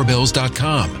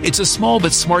SavePowerBills.com. It's a small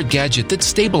but smart gadget that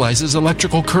stabilizes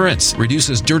electrical currents,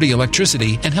 reduces dirty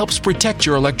electricity, and helps protect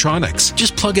your electronics.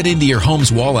 Just plug it into your home's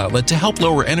wall outlet to help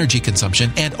lower energy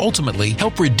consumption and ultimately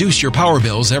help reduce your power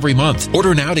bills every month.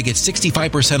 Order now to get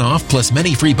 65% off plus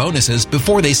many free bonuses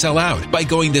before they sell out by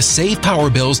going to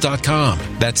SavePowerBills.com.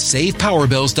 That's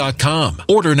SavePowerBills.com.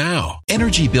 Order now.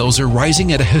 Energy bills are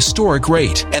rising at a historic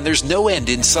rate, and there's no end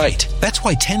in sight. That's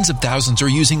why tens of thousands are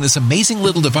using this amazing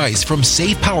little device from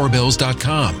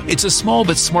SavePowerBills.com. It's a small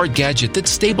but smart gadget that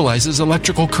stabilizes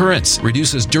electrical currents,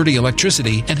 reduces dirty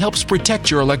electricity, and helps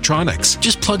protect your electronics.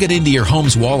 Just plug it into your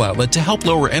home's wall outlet to help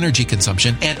lower energy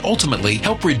consumption and ultimately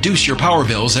help reduce your power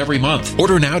bills every month.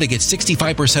 Order now to get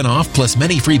 65% off plus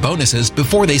many free bonuses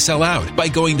before they sell out by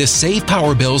going to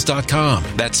SavePowerBills.com.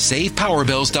 That's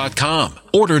SavePowerBills.com.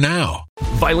 Order now.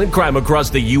 Violent crime across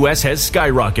the U.S. has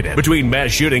skyrocketed. Between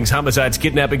mass shootings, homicides,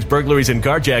 kidnappings, burglaries, and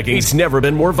carjacking, it's never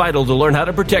been more vital to learn how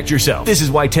to protect yourself. This is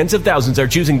why tens of thousands are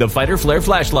choosing the Fighter Flare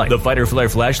flashlight. The Fighter Flare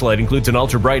flashlight includes an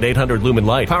ultra-bright 800 lumen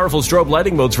light, powerful strobe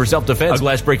lighting modes for self-defense, a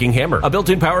glass-breaking hammer, a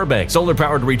built-in power bank,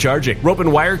 solar-powered recharging, rope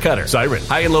and wire cutter, siren,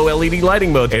 high and low LED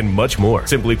lighting mode, and much more.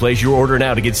 Simply place your order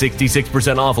now to get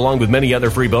 66% off along with many other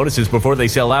free bonuses before they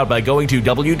sell out by going to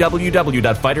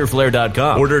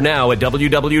www.fighterflare.com. Order now at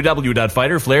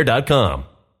www.fighterflare.com.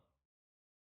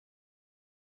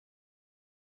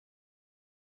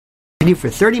 For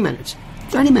 30 minutes.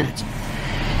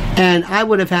 And I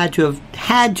would have had to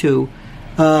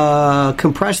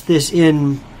compress this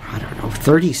in,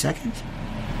 30 seconds?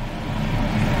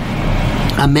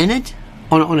 A minute?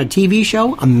 On a TV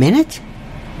show? A minute?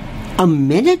 A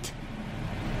minute?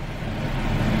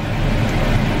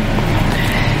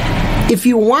 If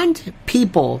you want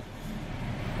people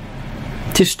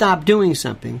to stop doing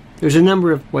something, there's a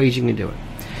number of ways you can do it.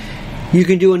 You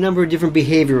can do a number of different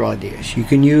behavioral ideas. You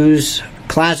can use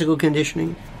classical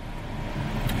conditioning.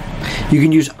 You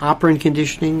can use operant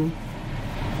conditioning.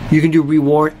 You can do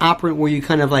reward operant, where you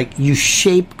kind of you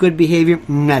shape good behavior.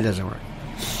 That doesn't work.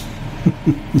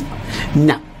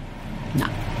 No.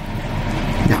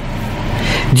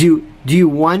 Do you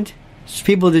want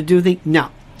people to do things? No.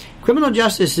 Criminal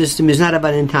justice system is not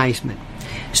about enticement.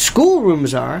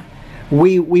 Schoolrooms are.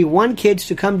 We want kids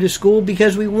to come to school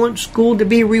because we want school to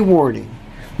be rewarding.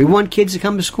 We want kids to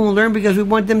come to school and learn because we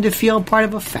want them to feel part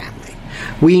of a family.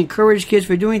 We encourage kids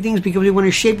for doing things because we want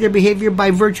to shape their behavior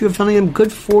by virtue of telling them,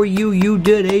 good for you, you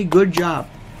did a good job.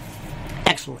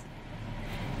 Excellent.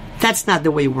 That's not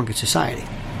the way you work in society.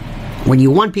 When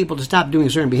you want people to stop doing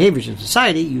certain behaviors in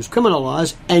society, you use criminal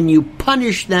laws and you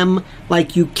punish them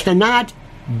like you cannot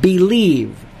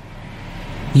believe.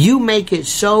 You make it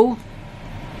so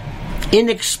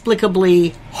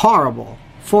inexplicably horrible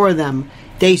for them,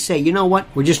 they say, you know what,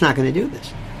 we're just not going to do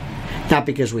this. Not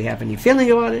because we have any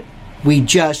feeling about it, we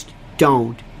just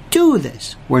don't do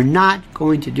this. We're not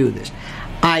going to do this.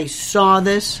 I saw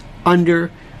this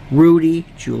under Rudy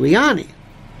Giuliani.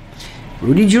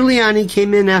 Rudy Giuliani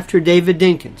came in after David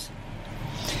Dinkins.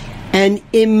 And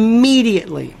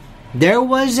immediately, there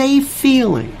was a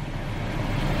feeling,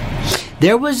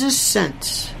 there was a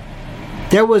sense,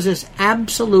 there was this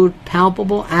absolute,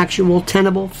 palpable, actual,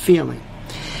 tenable feeling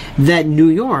that New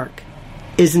York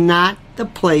is not the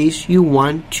place you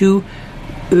want to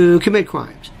commit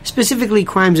crimes. Specifically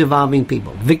crimes involving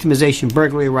people. Victimization,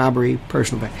 burglary, robbery,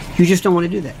 personal attack. You just don't want to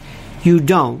do that. You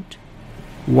don't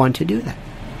want to do that.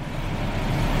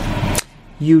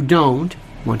 You don't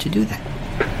want to do that.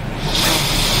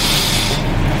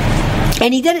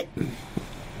 And he did it.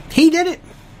 He did it.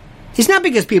 It's not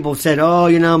because people said, oh,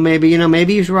 maybe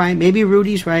he's right, maybe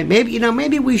Rudy's right,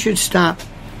 maybe we should stop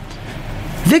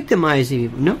victimizing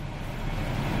people. No.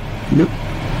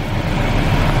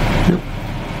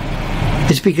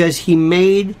 It's because he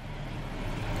made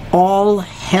all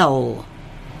hell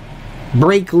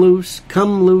break loose,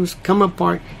 come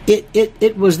apart.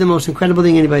 It was the most incredible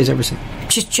thing anybody's ever seen.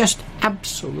 Just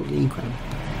absolutely incredible.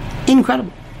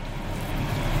 Incredible.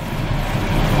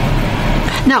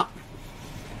 Now,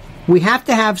 we have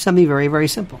to have something very, very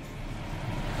simple.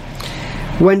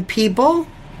 When people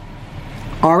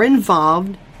are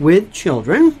involved with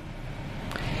children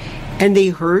and they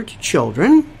hurt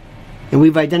children, and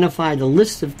we've identified a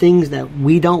list of things that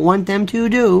we don't want them to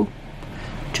do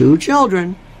to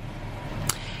children,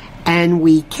 and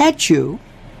we catch you,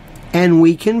 and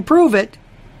we can prove it,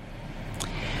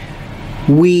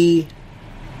 we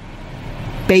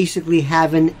basically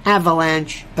have an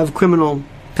avalanche of criminal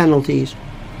penalties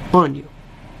on you.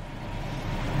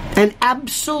 An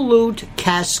absolute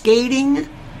cascading,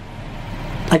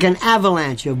 like an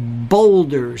avalanche of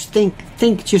boulders.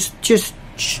 Think just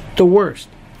the worst.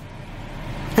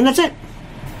 And that's it.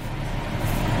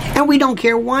 And we don't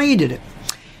care why you did it.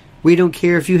 We don't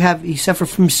care if you suffer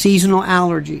from seasonal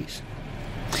allergies.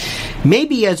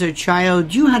 Maybe as a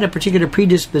child you had a particular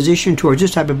predisposition towards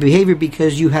this type of behavior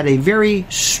because you had a very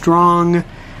strong,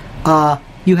 how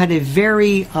do I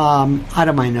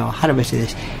say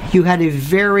this? You had a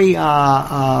very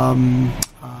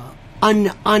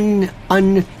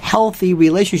unhealthy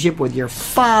relationship with your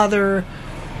father,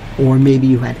 or maybe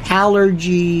you had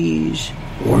allergies,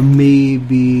 or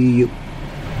maybe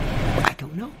I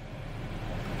don't know.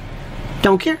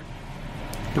 Don't care.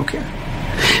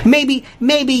 Maybe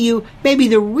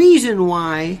the reason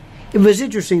why it was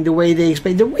interesting the way they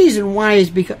explained. The reason why is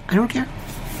because I don't care.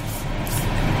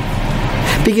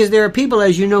 Because there are people,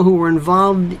 as you know, who were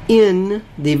involved in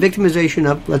the victimization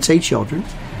of, let's say, children,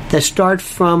 that start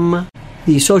from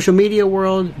the social media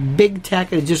world, big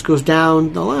tech, and it just goes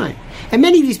down the line. And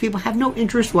many of these people have no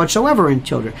interest whatsoever in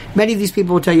children. Many of these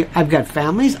people will tell you, I've got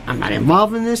families, I'm not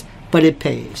involved in this, but it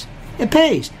pays. It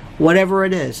pays. Whatever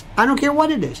it is. I don't care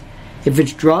what it is. If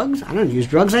it's drugs, I don't use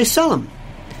drugs, I sell them.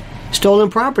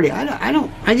 Stolen property,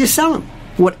 I just sell them.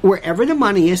 Wherever the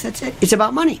money is, that's it. It's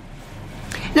about money.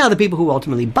 Now, the people who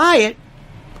ultimately buy it,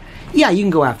 yeah, you can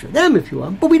go after them if you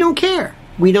want, but we don't care.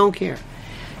 We don't care.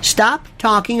 Stop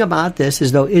talking about this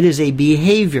as though it is a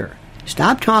behavior.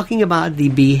 Stop talking about the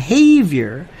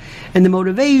behavior and the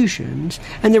motivations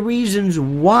and the reasons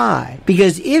why.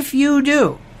 Because if you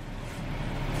do,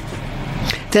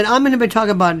 then I'm going to be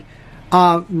talking about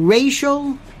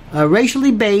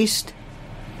racially based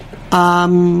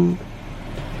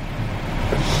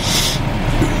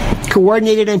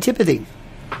coordinated antipathy.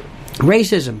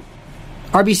 Racism.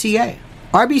 RBCA.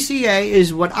 RBCA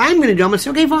is what I'm going to do. I'm going to say,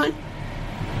 okay, fine.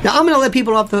 Now, I'm going to let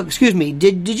people off the hook. Excuse me,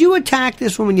 did you attack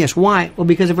this woman? Yes. Why? Well,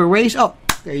 because of her race? Oh,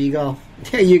 there you go.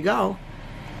 There you go.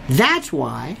 That's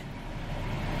why.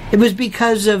 It was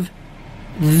because of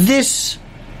this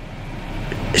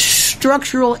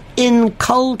structural,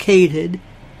 inculcated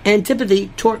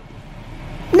antipathy toward...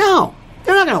 No,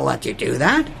 they're not going to let you do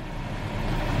that.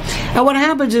 And what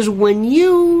happens is when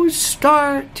you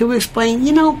start to explain,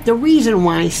 the reason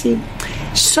why, see,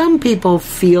 some people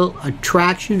feel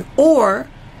attraction or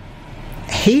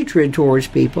hatred towards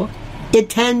people, it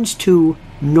tends to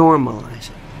normalize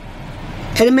it.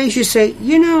 And it makes you say,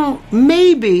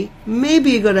 maybe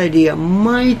a good idea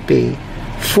might be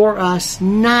for us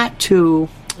not to,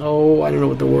 I don't know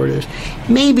what the word is,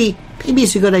 maybe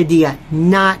it's a good idea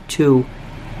not to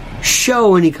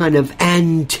show any kind of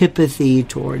antipathy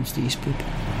towards these people.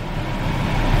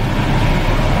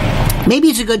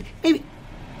 Maybe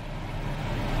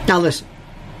now listen,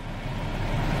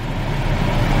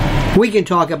 we can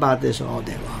talk about this all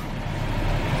day long,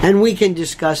 and we can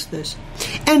discuss this,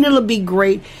 and it'll be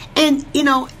great. And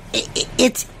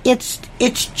it's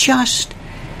just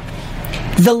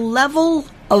the level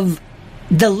of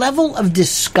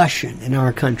discussion in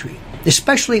our country,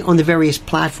 especially on the various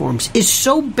platforms, is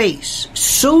so base,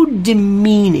 so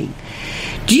demeaning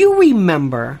Do you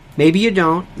remember, maybe you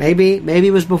don't, maybe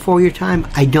it was before your time,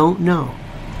 I don't know.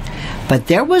 But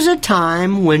there was a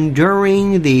time when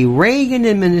during the Reagan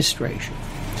administration,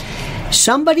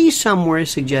 somebody somewhere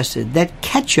suggested that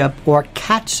ketchup or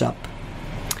catsup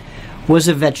was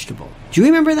a vegetable. Do you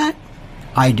remember that?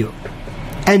 I do.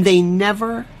 And they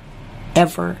never,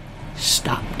 ever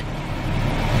stopped.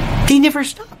 They never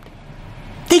stopped.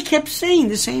 They kept saying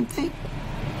the same thing.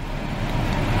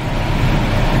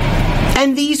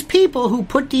 And these people who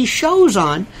put these shows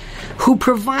on, who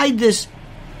provide this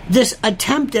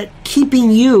attempt at keeping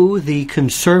you, the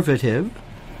conservative,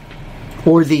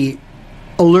 or the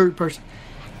alert person,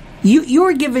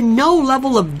 you're given no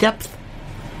level of depth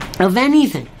of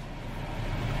anything.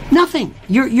 Nothing.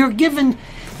 You're given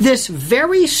this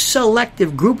very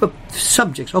selective group of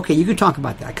subjects. Okay, you could talk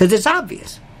about that, because it's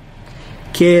obvious.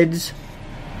 Kids,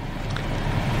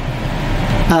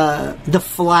 the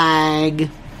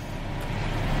flag,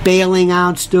 bailing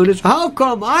out students. How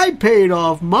come I paid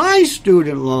off my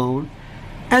student loan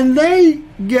and they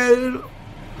get it?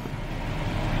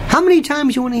 How many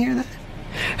times you want to hear that?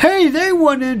 Hey, they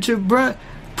went into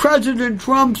President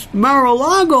Trump's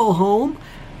Mar-a-Lago home.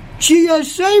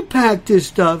 GSA packed his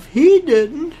stuff. He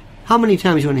didn't. How many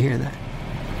times you want to hear that?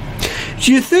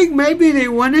 Do you think maybe they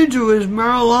went into his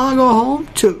Mar-a-Lago home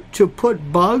to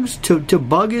put bugs, to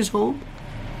bug his home?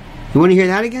 You want to hear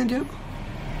that again too?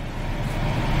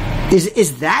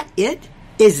 Is that it?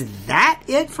 Is that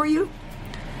it for you?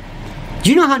 Do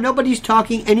you know how nobody's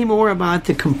talking anymore about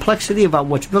the complexity about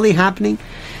what's really happening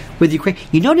with Ukraine?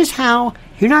 You notice how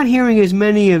you're not hearing as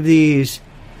many of these,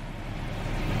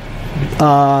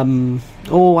 I don't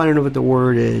know what the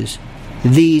word is,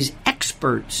 these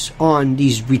experts on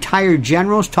these retired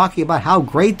generals talking about how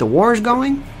great the war is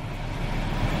going?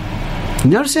 You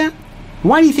notice that?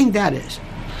 Why do you think that is?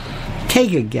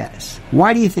 Take a guess.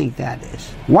 Why do you think that is?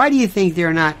 Why do you think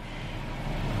they're not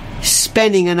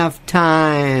spending enough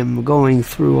time going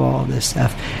through all this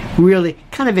stuff, really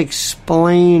kind of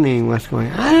explaining what's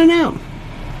going on? I don't know.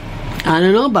 I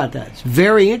don't know about that. It's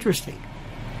very interesting.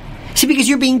 See, because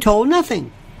you're being told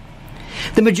nothing.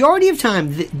 The majority of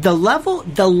time, the level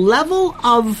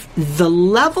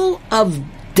of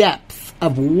depth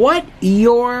of what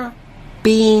you're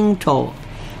being told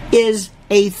is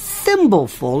a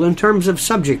thimbleful in terms of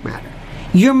subject matter.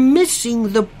 You're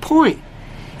missing the point.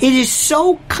 It is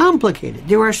so complicated.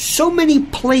 There are so many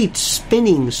plates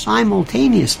spinning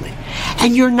simultaneously.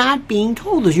 And you're not being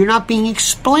told those. You're not being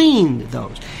explained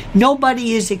those.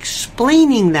 Nobody is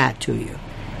explaining that to you.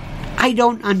 I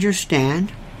don't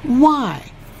understand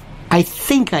why. I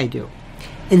think I do.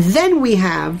 And then we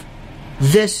have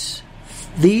these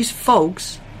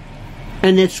folks,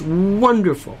 and it's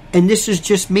wonderful. And this is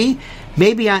just me.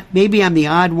 Maybe I'm the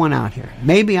odd one out here.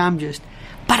 Maybe I'm just...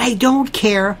 But I don't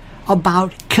care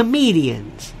about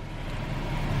comedians.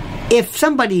 If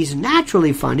somebody's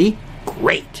naturally funny,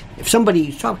 great. If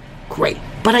somebody's talking, great.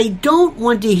 But I don't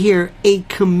want to hear a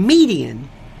comedian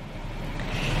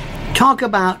talk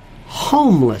about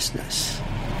homelessness.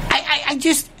 I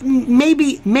just...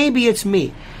 Maybe it's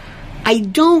me. I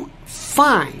don't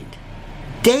find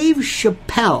Dave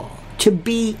Chappelle to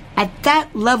be at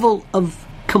that level of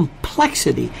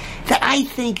complexity that I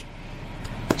think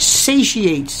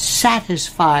satiates,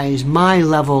 satisfies my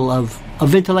level of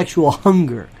intellectual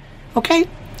hunger. Okay?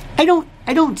 I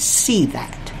don't see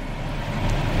that.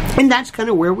 And that's kind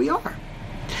of where we are.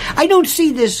 I don't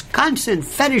see this constant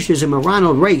fetishism of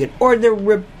Ronald Reagan or the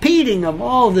repeating of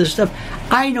all this stuff.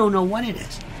 I don't know what it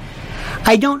is.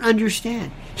 I don't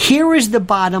understand. Here is the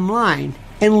bottom line,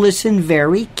 and listen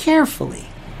very carefully.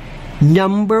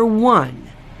 Number one,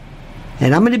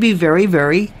 and I'm going to be very,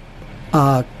 very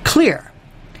clear.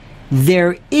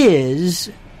 There is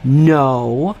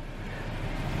no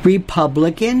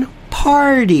Republican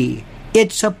Party.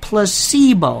 It's a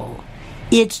placebo.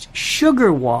 It's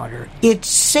sugar water. It's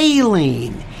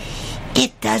saline.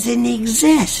 It doesn't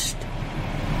exist.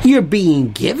 You're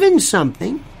being given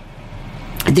something.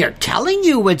 They're telling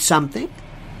you it's something.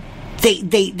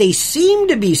 They seem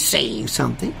to be saying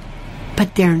something,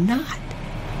 but they're not.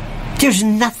 There's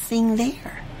nothing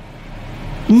there.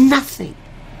 Nothing.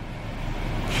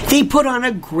 They put on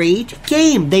a great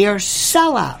game. They are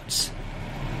sellouts.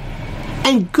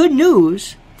 And good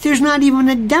news, there's not even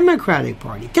a Democratic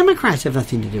Party. Democrats have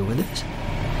nothing to do with this.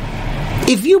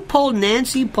 If you pull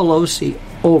Nancy Pelosi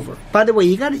over, by the way,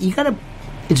 you gotta.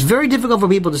 It's very difficult for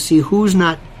people to see who's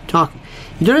not talking.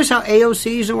 You notice how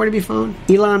AOC is nowhere to be found?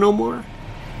 Ilhan Omar.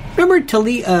 Remember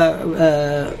Rashida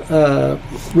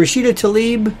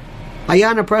Tlaib,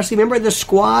 Ayanna Pressley? Remember the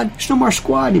squad? There's no more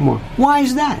squad anymore. Why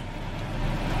is that?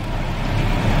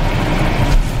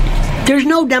 There's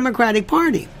no Democratic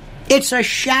Party. It's a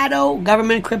shadow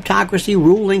government kleptocracy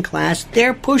ruling class.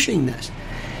 They're pushing this.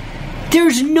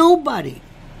 There's nobody.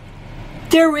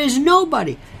 There is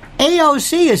nobody.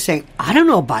 AOC is saying, I don't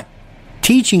know about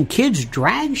teaching kids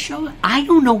drag shows. I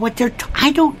don't know what they're...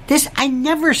 I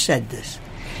never said this.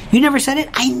 You never said it?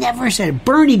 I never said it.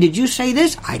 Bernie, did you say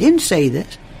this? I didn't say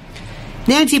this.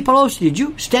 Nancy Pelosi, did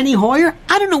you? Steny Hoyer?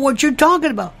 I don't know what you're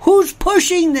talking about. Who's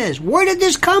pushing this? Where did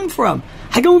this come from?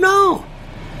 I don't know.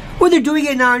 Well, they're doing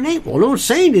it in our name. Well, don't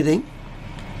say anything.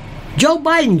 Joe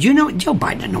Biden, do you know? Joe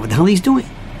Biden doesn't know what the hell he's doing.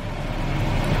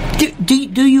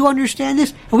 Do you understand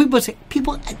this? And people say,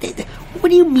 what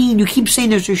do you mean? You keep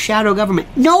saying there's a shadow government.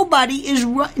 Nobody is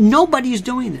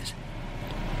doing this.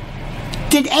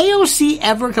 Did AOC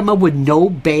ever come up with no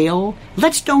bail?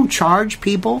 Let's don't charge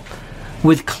people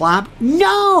with clop.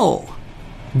 No,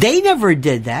 they never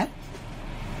did that.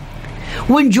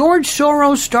 When George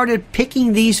Soros started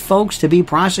picking these folks to be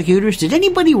prosecutors, did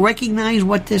anybody recognize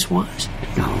what this was?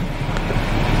 No.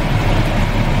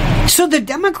 So the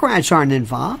Democrats aren't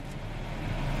involved.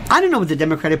 I don't know what the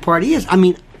Democratic Party is. I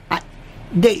mean,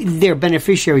 they're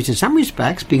beneficiaries in some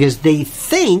respects because they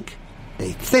think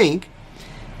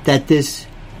that this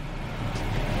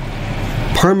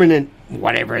permanent,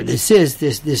 whatever this is,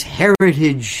 this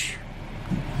heritage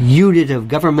unit of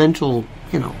governmental,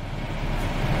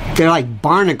 they're like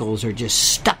barnacles are just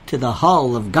stuck to the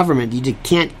hull of government. You just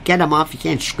can't get them off. You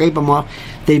can't scrape them off.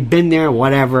 They've been there,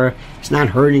 whatever. It's not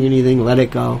hurting anything. Let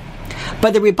it go.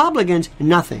 But the Republicans,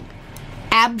 nothing.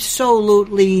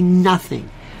 Absolutely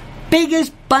nothing.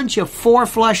 Biggest bunch of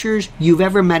four-flushers you've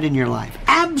ever met in your life.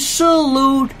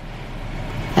 Absolute.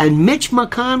 And Mitch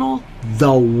McConnell,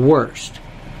 the worst.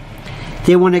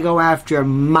 They want to go after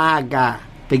MAGA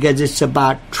because it's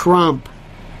about Trump.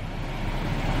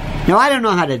 Now, I don't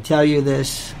know how to tell you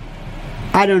this.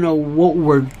 I don't know what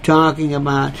we're talking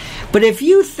about. But if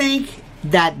you think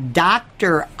that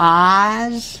Dr.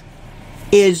 Oz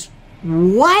is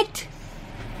what?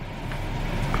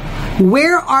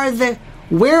 Where are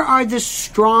the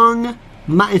strong...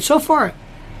 And so far,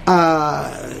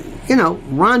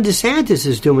 Ron DeSantis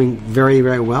is doing very,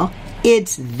 very well.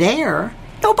 It's there.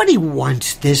 Nobody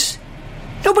wants this.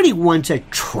 Nobody wants a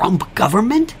Trump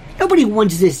government. Nobody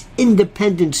wants this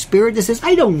independent spirit that says,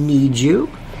 I don't need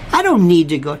you. I don't need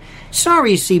to go.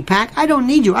 Sorry, CPAC, I don't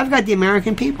need you. I've got the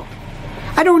American people.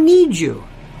 I don't need you.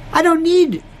 I don't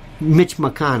need Mitch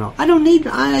McConnell. I don't.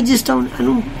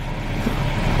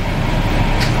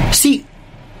 See,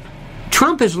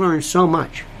 Trump has learned so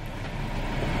much.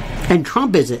 And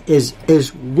Trump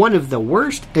is one of the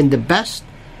worst and the best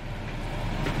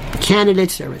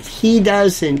candidates there is. He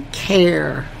doesn't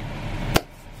care.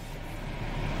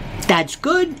 That's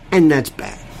good and that's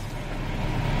bad.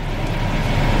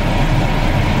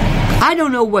 I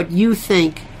don't know what you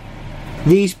think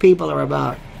these people are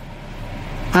about.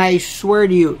 I swear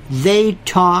to you, they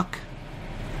talk.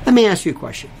 Let me ask you a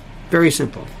question. Very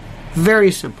simple.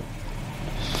 Very simple.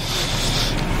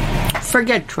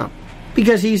 Forget Trump,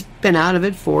 because he's been out of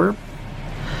it for,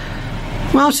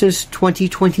 since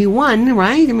 2021,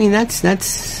 right? I mean,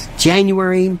 that's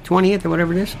January 20th or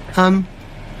whatever it is.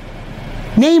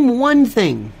 Name one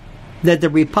thing that the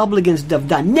Republicans have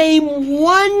done. Name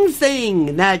one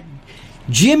thing that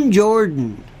Jim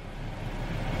Jordan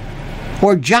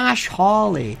or Josh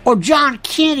Hawley or John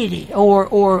Kennedy or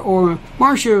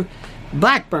Marsha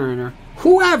Blackburn or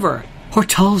whoever, or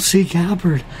Tulsi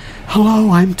Gabbard.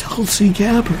 Hello, I'm Tulsi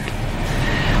Gabbard.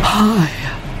 Hi.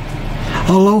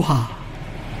 Aloha.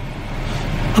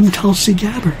 I'm Tulsi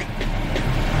Gabbard.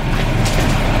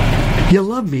 You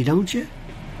love me, don't you?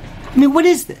 I mean, what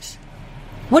is this?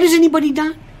 What has anybody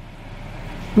done?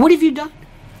 What have you done?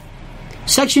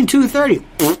 Section 230.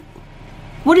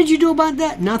 What did you do about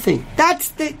that? Nothing.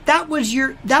 That was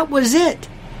it.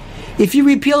 If you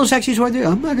repeal Section 230,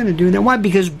 I'm not going to do that. Why?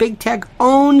 Because big tech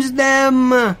owns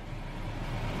them.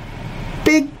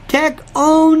 Big tech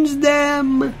owns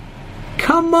them.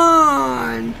 Come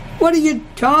on. What are you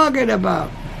talking about?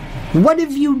 What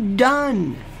have you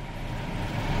done?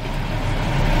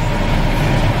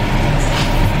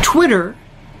 Twitter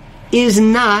is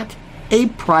not a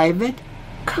private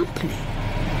company.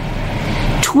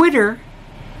 Twitter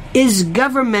is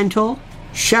governmental,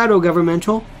 shadow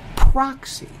governmental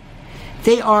proxy.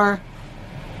 They are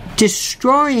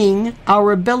destroying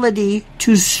our ability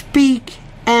to speak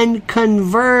and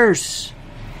converse.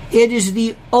 It is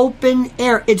the open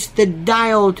air. It's the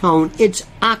dial tone. It's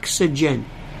oxygen.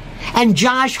 And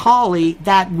Josh Hawley,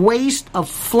 that waste of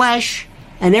flesh,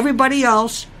 and everybody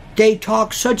else, they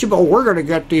talk such about, we're going to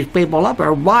get these people up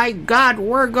there. My God,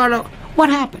 we're going to... What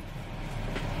happened?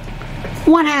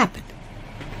 What happened?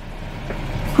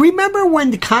 Remember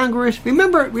when the Congress,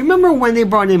 remember when they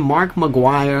brought in Mark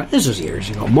McGuire? This was years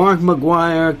ago. Mark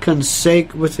McGuire,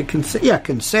 Canseco,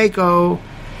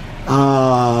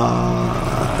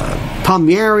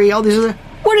 Palmieri, all these other.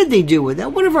 What did they do with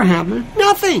that? Whatever happened?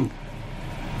 Nothing.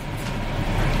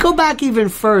 Go back even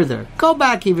further.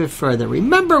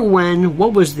 Remember when,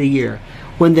 what was the year?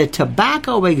 When the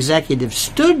tobacco executive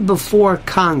stood before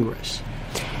Congress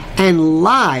and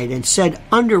lied and said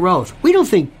under oath, we don't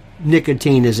think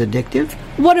nicotine is addictive.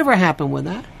 Whatever happened with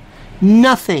that?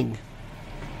 Nothing.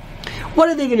 What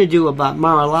are they going to do about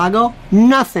Mar-a-Lago?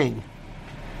 Nothing.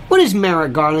 What is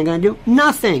Merrick Garland going to do?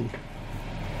 Nothing.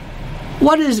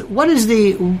 What is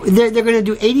they're going to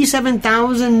do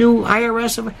 87,000 new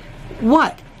IRS?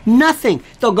 What? Nothing.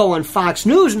 They'll go on Fox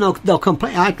News and they'll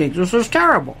complain. I think this is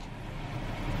terrible.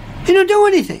 They don't do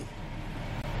anything.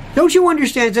 Don't you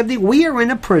understand something? We are in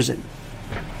a prison.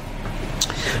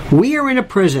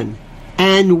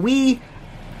 And we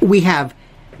have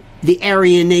the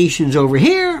Aryan nations over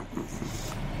here,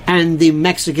 and the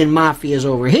Mexican mafia is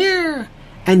over here,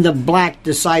 and the black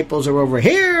disciples are over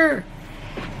here,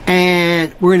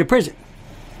 and we're in a prison.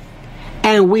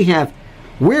 And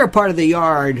we're a part of the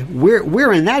yard.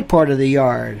 We're in that part of the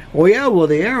yard. Oh yeah, well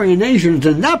the Aryan nation's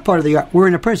in that part of the yard. We're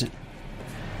in a prison.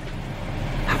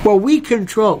 Well, we don't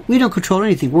control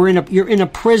anything. You're in a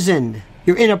prison.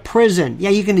 You're in a prison.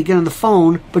 Yeah, you can get on the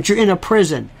phone, but you're in a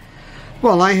prison.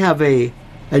 Well, I have a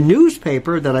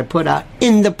newspaper that I put out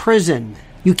in the prison.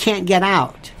 You can't get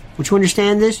out. Don't you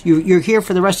understand this? You're here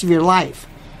for the rest of your life.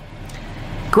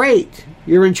 Great.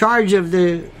 You're in charge of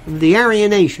the Aryan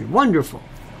nation. Wonderful.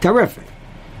 Terrific.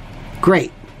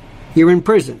 Great. You're in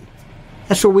prison.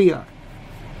 That's what we are.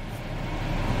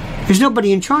 There's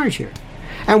nobody in charge here.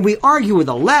 And we argue with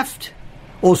the left.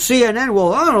 Well, CNN,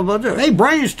 well, I don't know about this. Hey,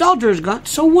 Brian Stelter's gone.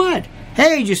 So what?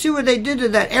 Hey, did you see what they did to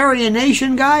that Aryan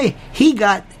Nation guy? He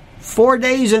got 4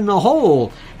 days in the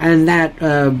hole. And that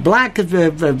black...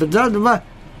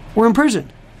 we're in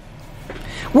prison.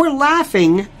 We're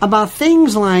laughing about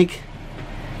things like,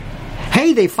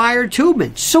 hey, they fired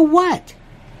Tubman. So what?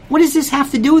 What does this have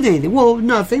to do with anything? Well,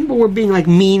 nothing, but we're being like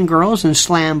mean girls and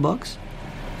slam books.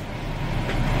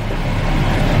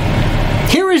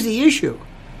 Here is the issue.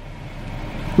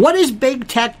 What is big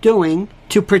tech doing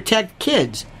to protect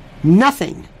kids?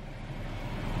 Nothing.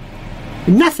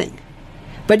 Nothing.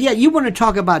 But yet you want to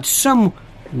talk about some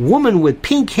woman with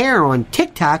pink hair on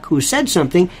TikTok who said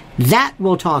something, that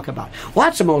we'll talk about. Well,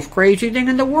 that's the most crazy thing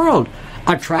in the world.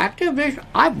 Attractive?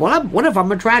 What if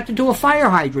I'm attracted to a fire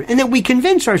hydrant? And then we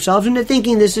convince ourselves into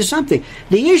thinking this is something.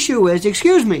 The issue is,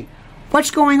 excuse me,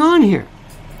 what's going on here?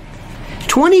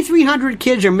 2,300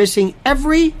 kids are missing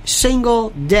every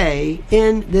single day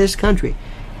in this country.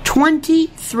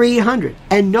 2,300.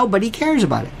 And nobody cares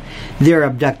about it. They're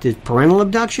abducted, parental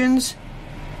abductions,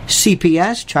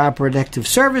 CPS, Child Protective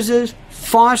Services,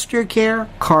 foster care,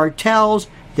 cartels.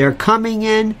 They're coming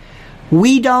in.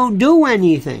 We don't do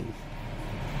anything.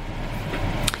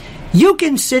 You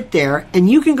can sit there and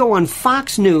you can go on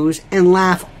Fox News and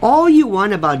laugh all you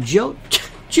want about Jill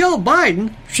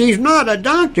Biden. She's not a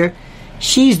doctor.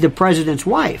 She's the president's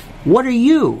wife. What are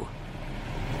you?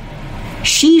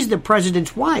 She's the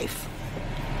president's wife.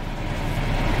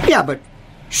 Yeah, but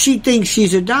she thinks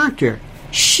she's a doctor.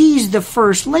 She's the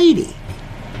first lady.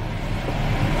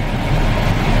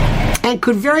 And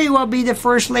could very well be the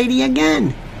first lady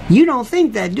again. You don't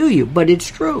think that, do you? But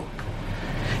it's true.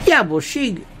 Yeah, well,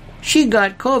 she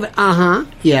got COVID.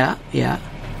 Yeah.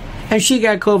 And she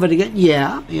got COVID again.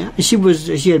 Yeah. And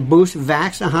she had boost,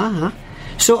 vax.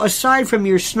 So aside from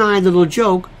your snide little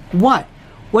joke, what?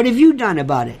 What have you done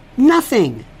about it?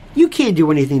 Nothing. You can't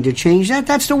do anything to change that.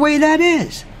 That's the way that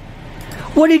is.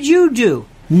 What did you do?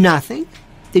 Nothing.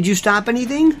 Did you stop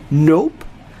anything? Nope.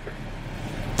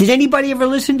 Did anybody ever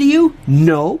listen to you?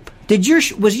 Nope.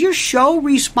 Was your show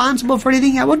responsible for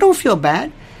anything? Well, don't feel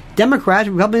bad. Democrats,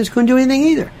 Republicans couldn't do anything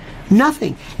either.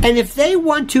 Nothing. And if they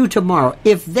want to tomorrow,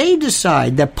 if they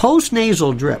decide that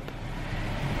post-nasal drip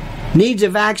needs a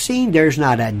vaccine, there's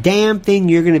not a damn thing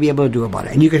you're going to be able to do about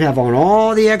it. And you can have on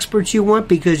all the experts you want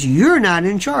because you're not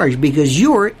in charge, because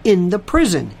you're in the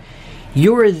prison.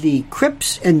 You're the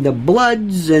Crips and the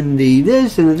Bloods and the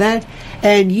this and that,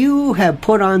 and you have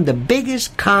put on the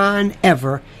biggest con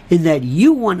ever in that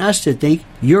you want us to think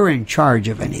you're in charge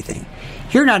of anything.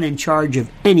 You're not in charge of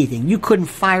anything. You couldn't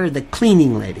fire the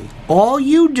cleaning lady. All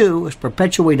you do is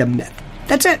perpetuate a myth.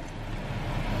 That's it.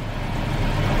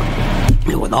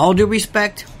 And with all due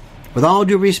respect,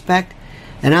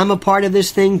 and I'm a part of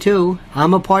this thing too. I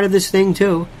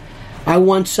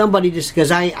want somebody to, because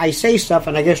I say stuff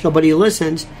and I guess nobody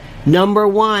listens. Number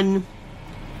one,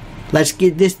 Let's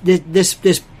get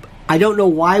this. I don't know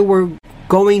why we're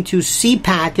going to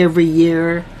CPAC every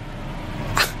year.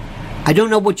 I don't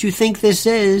know what you think this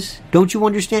is. Don't you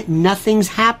understand? Nothing's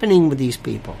happening with these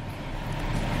people.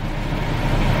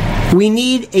 We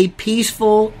need a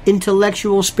peaceful,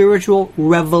 intellectual, spiritual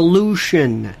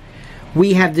revolution.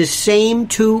 We have the same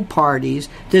two parties,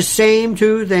 the same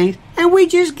two things, and we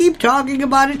just keep talking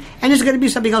about it, and it's going to be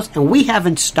something else, and we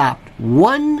haven't stopped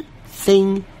one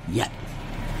thing yet.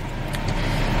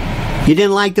 You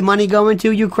didn't like the money going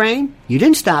to Ukraine? You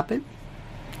didn't stop it.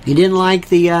 You didn't like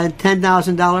the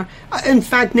 $10,000? In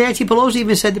fact, Nancy Pelosi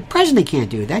even said the president can't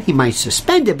do that. He might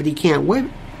suspend it, but he can't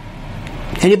win.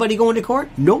 Anybody going to court?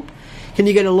 Nope. Can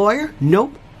you get a lawyer?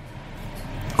 Nope.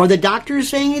 Are the doctors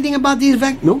saying anything about these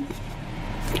vaccines? Nope.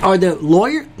 Are the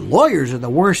lawyers are the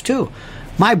worst too.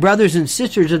 My brothers and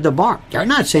sisters at the bar, they're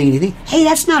not saying anything. Hey,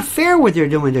 that's not fair what they're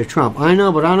doing to Trump. I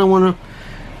know, but I don't want to.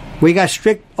 We got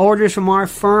strict orders from our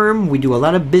firm. We do a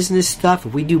lot of business stuff.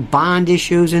 If we do bond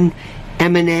issues and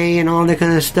M&A and all that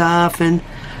kind of stuff, and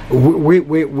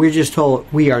we're just told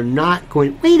we are not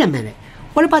going. Wait a minute.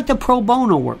 What about the pro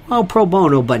bono work? Well, pro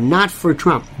bono, but not for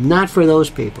Trump. Not for those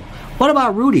people. What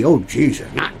about Rudy? Oh,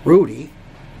 Jesus, not Rudy.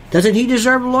 Doesn't he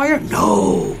deserve a lawyer?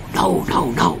 No.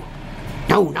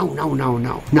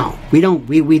 We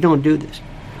don't do this.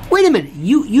 Wait a minute.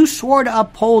 You swore to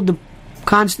uphold the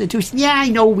Constitution. Yeah, I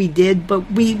know we did, but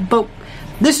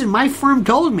listen, my firm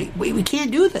told me we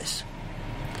can't do this.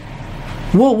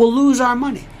 We'll lose our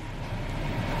money.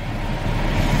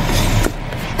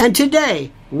 And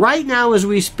today, right now as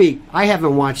we speak, I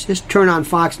haven't watched this. Turn on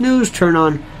Fox News, turn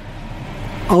on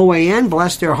OAN,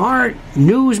 bless their heart,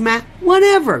 Newsmax,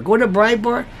 whatever. Go to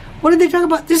Breitbart. What are they talking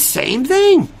about? The same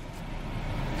thing.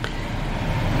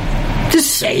 The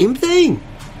same thing.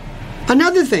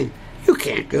 Another thing. You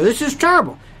can't do this. It's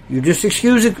terrible. You just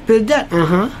excuse the debt.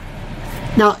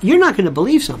 Now, you're not going to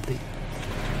believe something.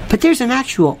 But there's an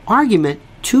actual argument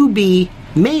to be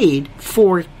made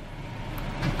for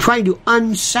trying to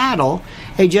unsaddle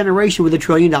a generation with $1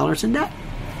 trillion in debt.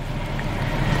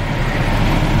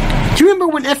 Do you remember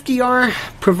when FDR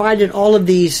provided all of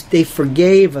these? They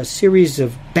forgave a series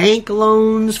of bank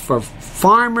loans for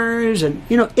farmers, and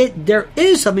there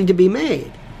is something to be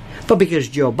made. But because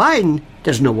Joe Biden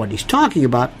doesn't know what he's talking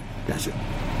about, does it?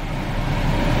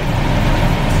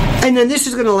 And then this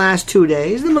is going to last 2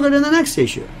 days, then we'll go to the next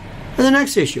issue. And the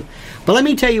next issue. But let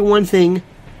me tell you one thing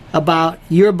about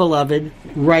your beloved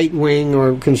right-wing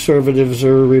or conservatives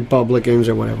or Republicans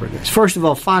or whatever it is. First of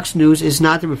all, Fox News is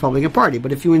not the Republican Party.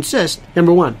 But if you insist,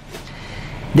 number one,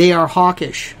 they are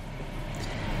hawkish.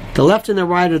 The left and the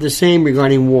right are the same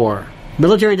regarding war.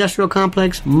 Military-industrial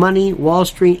complex, money, Wall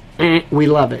Street, we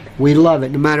love it. We love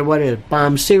it no matter what it is.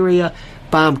 Bomb Syria,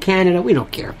 bomb Canada, we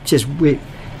don't care.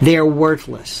 They're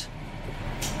worthless.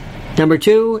 Number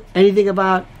two, anything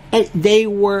about...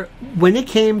 when it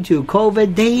came to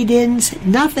COVID, they didn't say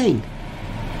nothing.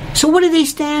 So what do they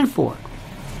stand for?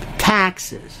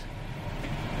 Taxes.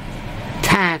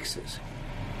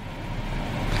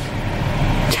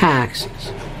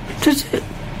 That's it.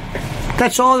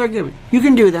 That's all they're giving. You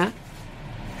can do that.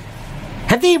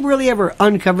 Have they really ever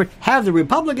uncovered? Have the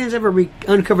Republicans ever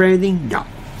uncovered anything? No.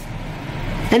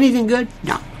 Anything good?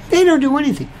 No. They don't do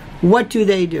anything. What do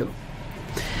they do?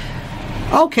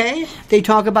 Okay, they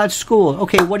talk about school.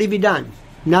 Okay, what have you done?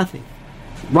 Nothing.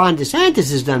 Ron DeSantis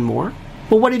has done more.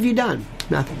 Well, what have you done?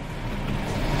 Nothing.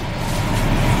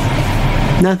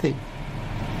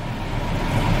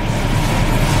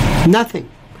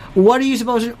 What are you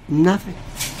supposed to do? Nothing.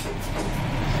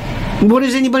 What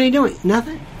is anybody doing?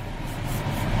 Nothing.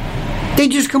 They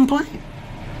just complain.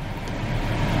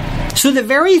 So the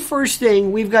very first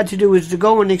thing we've got to do is to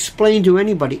go and explain to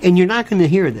anybody, and you're not going to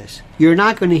hear this.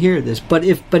 But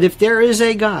if there is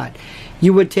a God,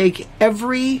 you would take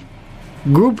every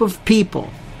group of people,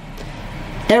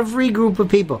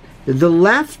 the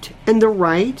left and the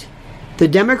right, the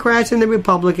Democrats and the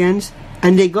Republicans,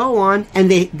 and they go on and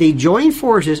they join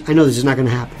forces. I know this is not going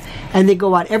to happen. And they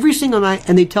go out every single night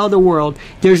and they tell the world,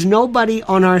 there's nobody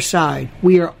on our side.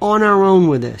 We are on our own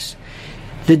with this.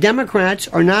 The Democrats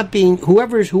are not being,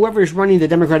 whoever's running the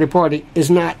Democratic Party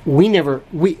is not, we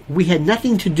had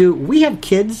nothing to do, we have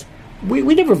kids, we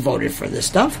never voted for this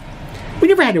stuff. We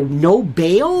never had a no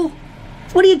bail.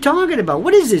 What are you talking about?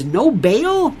 What is this, no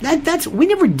bail? We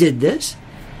never did this.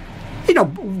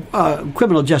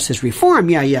 Criminal justice reform,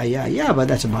 yeah, but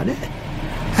that's about it.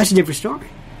 That's a different story.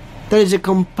 That is a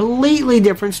completely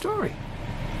different story.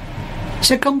 It's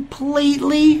a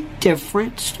completely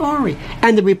different story.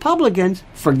 And the Republicans,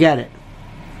 forget it.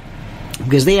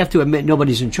 Because they have to admit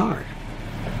nobody's in charge.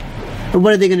 But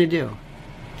what are they going to do?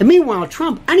 And meanwhile,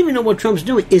 Trump, I don't even know what Trump's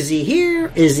doing. Is he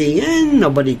here? Is he in?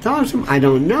 Nobody talks to him. I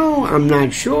don't know. I'm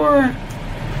not sure.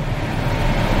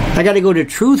 I got to go to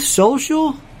Truth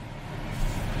Social.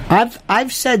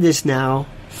 I've said this now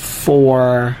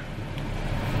for,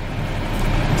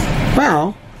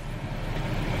 well,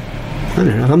 I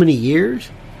don't know how many years.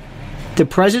 The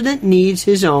president needs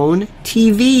his own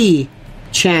TV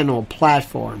channel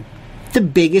platform. The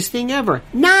biggest thing ever.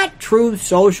 Not Truth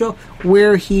Social,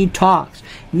 where he talks.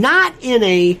 Not in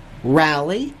a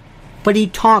rally, but he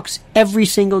talks every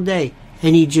single day.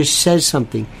 And he just says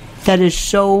something that is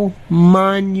so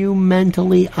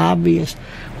monumentally obvious,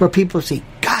 where people say,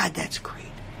 God, that's great.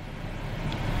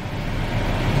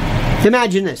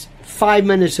 Imagine this. 5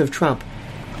 minutes of Trump.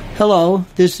 Hello,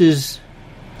 this is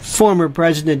former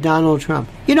President Donald Trump.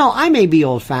 You know, I may be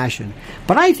old-fashioned,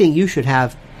 but I think you should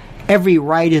have every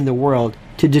right in the world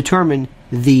to determine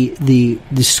the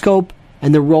scope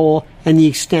and the role and the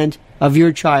extent of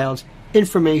your child's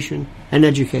information and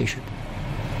education.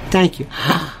 Thank you.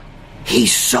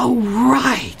 He's so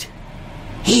right.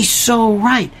 He's so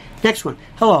right. Next one.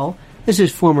 Hello, this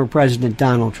is former President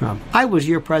Donald Trump. I was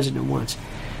your president once.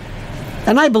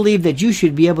 And I believe that you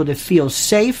should be able to feel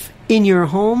safe in your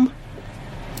home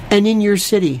and in your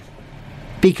city.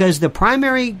 Because the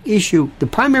primary issue, the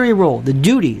primary role, the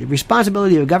duty, the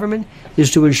responsibility of government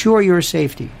is to ensure your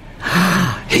safety.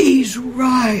 He's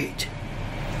right.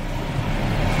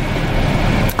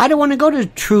 I don't want to go to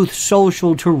Truth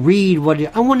Social to read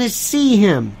I want to see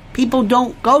him. People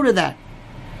don't go to that.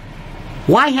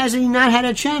 Why hasn't he not had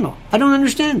a channel? I don't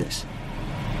understand this.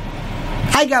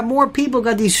 I got more people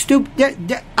got these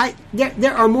stupid.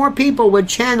 There are more people with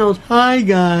channels. Hi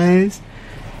guys.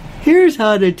 Here's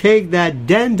how to take that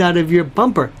dent out of your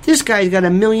bumper. This guy's got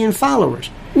 1 million followers.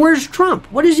 Where's Trump?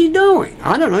 What is he doing?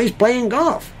 I don't know. He's playing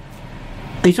golf.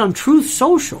 He's on Truth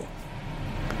Social.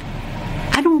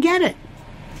 I don't get it.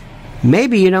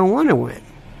 Maybe you don't want to win.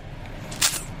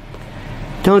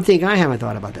 Don't think I haven't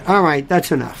thought about that. All right,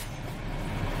 that's enough.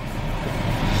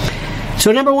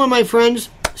 So number one, my friends,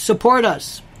 support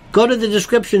us. Go to the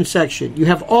description section. You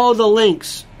have all the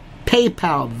links.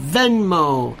 PayPal,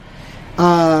 Venmo,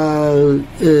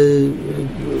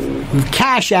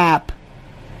 Cash App,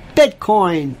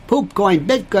 Bitcoin, Poopcoin,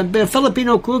 Bitcoin,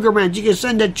 Filipino Kruger Ranch. You can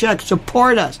send a check.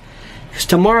 Support us. Because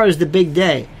tomorrow is the big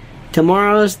day.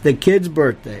 Tomorrow's the kid's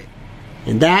birthday.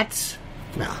 And that's,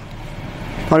 well,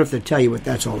 I don't have to tell you what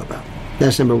that's all about.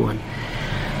 That's number one.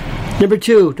 Number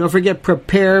two, don't forget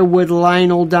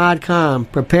preparewithlionel.com.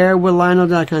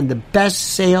 Preparewithlionel.com. The best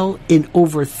sale in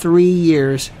over 3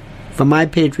 years for My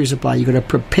Patriot Supply. You go to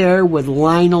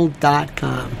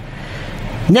preparewithlionel.com.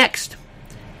 Next,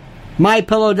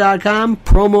 mypillow.com,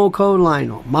 promo code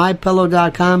Lionel.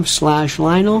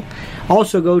 mypillow.com/Lionel.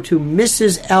 Also go to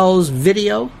Mrs. L's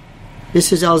video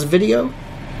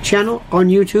channel on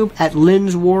YouTube at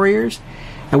Lynn's Warriors.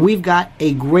 And we've got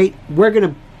a great, we're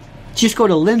going to just go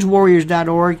to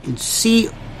lynswarriors.org and see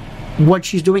what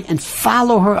she's doing and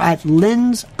follow her at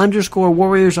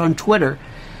Lynn's_Warriors on Twitter.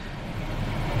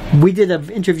 We did an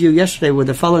interview yesterday with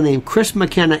a fellow named Chris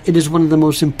McKenna. It is one of the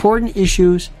most important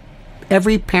issues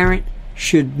every parent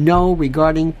should know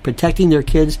regarding protecting their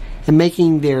kids and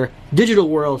making their digital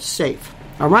world safe.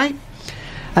 All right?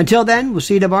 Until then, we'll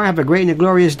see you tomorrow. Have a great and a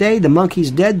glorious day. The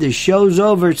monkey's dead. The show's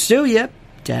over. See ya.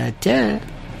 Ta-ta.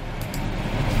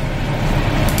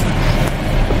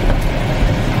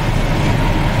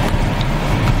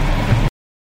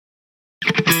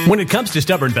 When it comes to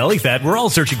stubborn belly fat, we're all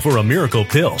searching for a miracle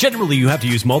pill. Generally, you have to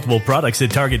use multiple products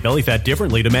that target belly fat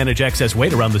differently to manage excess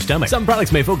weight around the stomach. Some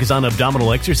products may focus on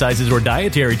abdominal exercises or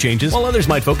dietary changes, while others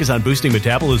might focus on boosting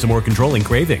metabolism or controlling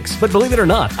cravings. But believe it or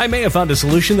not, I may have found a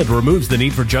solution that removes the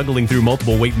need for juggling through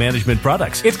multiple weight management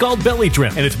products. It's called Belly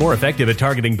Trim, and it's more effective at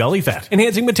targeting belly fat,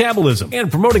 enhancing metabolism,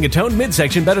 and promoting a toned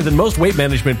midsection better than most weight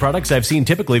management products I've seen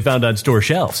typically found on store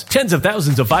shelves. Tens of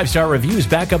thousands of 5-star reviews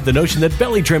back up the notion that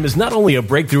Belly Trim is not only a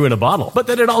breakthrough in a bottle, but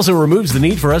that it also removes the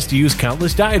need for us to use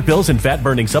countless diet pills and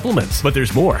fat-burning supplements. But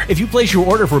there's more. If you place your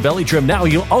order for Belly Trim now,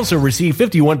 you'll also receive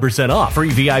 51% off,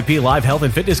 free VIP live health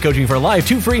and fitness coaching for life,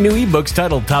 2 free new ebooks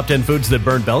titled Top 10 Foods That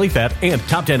Burn Belly Fat and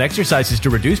Top 10 Exercises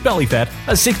to Reduce Belly Fat,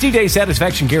 a 60-day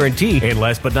satisfaction guarantee, and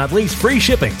last but not least, free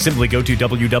shipping. Simply go to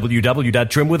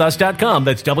www.trimwithus.com.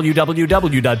 That's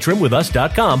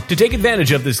www.trimwithus.com to take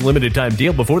advantage of this limited time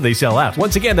deal before they sell out.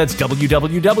 Once again, that's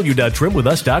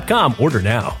www.trimwithus.com. Order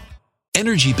now.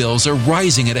 Energy bills are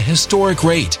rising at a historic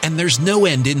rate, and there's no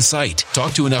end in sight.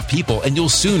 Talk to enough people and you'll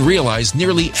soon realize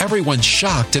nearly everyone's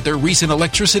shocked at their recent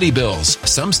electricity bills.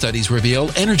 Some studies reveal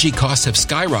energy costs have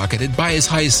skyrocketed by as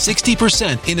high as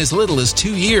 60% in as little as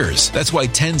 2 years. That's why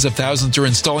tens of thousands are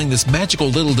installing this magical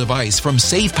little device from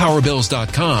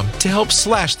SavePowerBills.com to help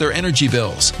slash their energy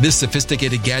bills. This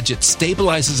sophisticated gadget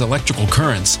stabilizes electrical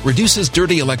currents, reduces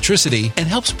dirty electricity, and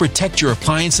helps protect your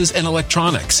appliances and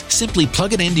electronics. Simply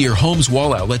plug it into your home's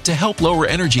wall outlet to help lower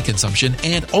energy consumption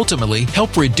and ultimately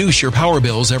help reduce your power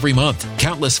bills every month.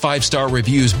 Countless 5-star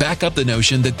reviews back up the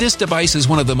notion that this device is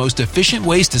one of the most efficient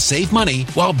ways to save money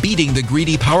while beating the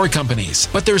greedy power companies.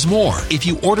 But there's more. If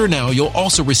you order now, you'll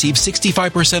also receive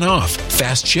 65% off,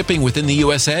 fast shipping within the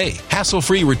USA,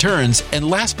 hassle-free returns, and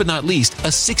last but not least, a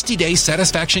 60-day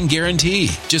satisfaction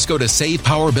guarantee. Just go to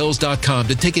SavePowerBills.com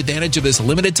to take advantage of this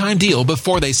limited time deal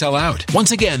before they sell out. Once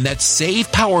again, that's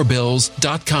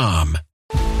SavePowerBills.com.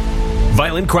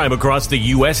 Violent crime across the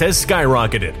U.S. has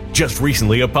skyrocketed. Just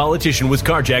recently, a politician was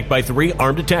carjacked by 3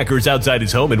 armed attackers outside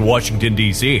his home in Washington,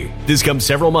 D.C. This comes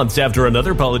several months after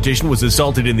another politician was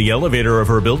assaulted in the elevator of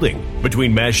her building.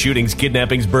 Between mass shootings,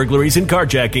 kidnappings, burglaries, and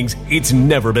carjackings, it's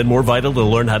never been more vital to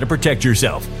learn how to protect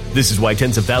yourself. This is why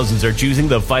tens of thousands are choosing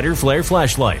the Fighter Flare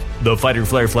flashlight. The Fighter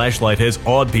Flare flashlight has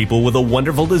awed people with a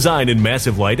wonderful design and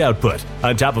massive light output.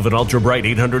 On top of an ultra-bright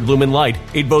 800-lumen light,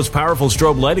 it boasts powerful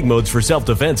strobe lighting modes for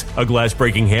self-defense, a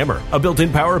glass-breaking hammer, a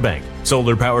built-in power bank,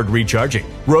 solar-powered recharging,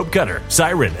 rope cutter,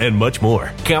 siren, and much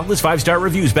more. Countless 5-star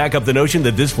reviews back up the notion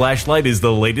that this flashlight is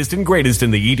the latest and greatest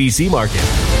in the EDC market.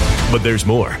 But there's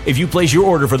more. If you place your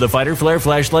order for the Fighter Flare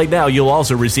flashlight now, you'll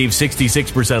also receive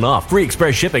 66% off, free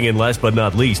express shipping, and last but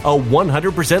not least, a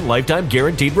 100% lifetime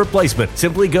guaranteed replacement.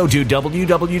 Simply go to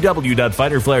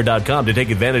www.fighterflare.com to take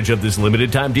advantage of this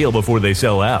limited time deal before they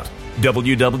sell out.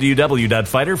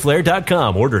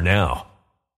 www.fighterflare.com. Order now.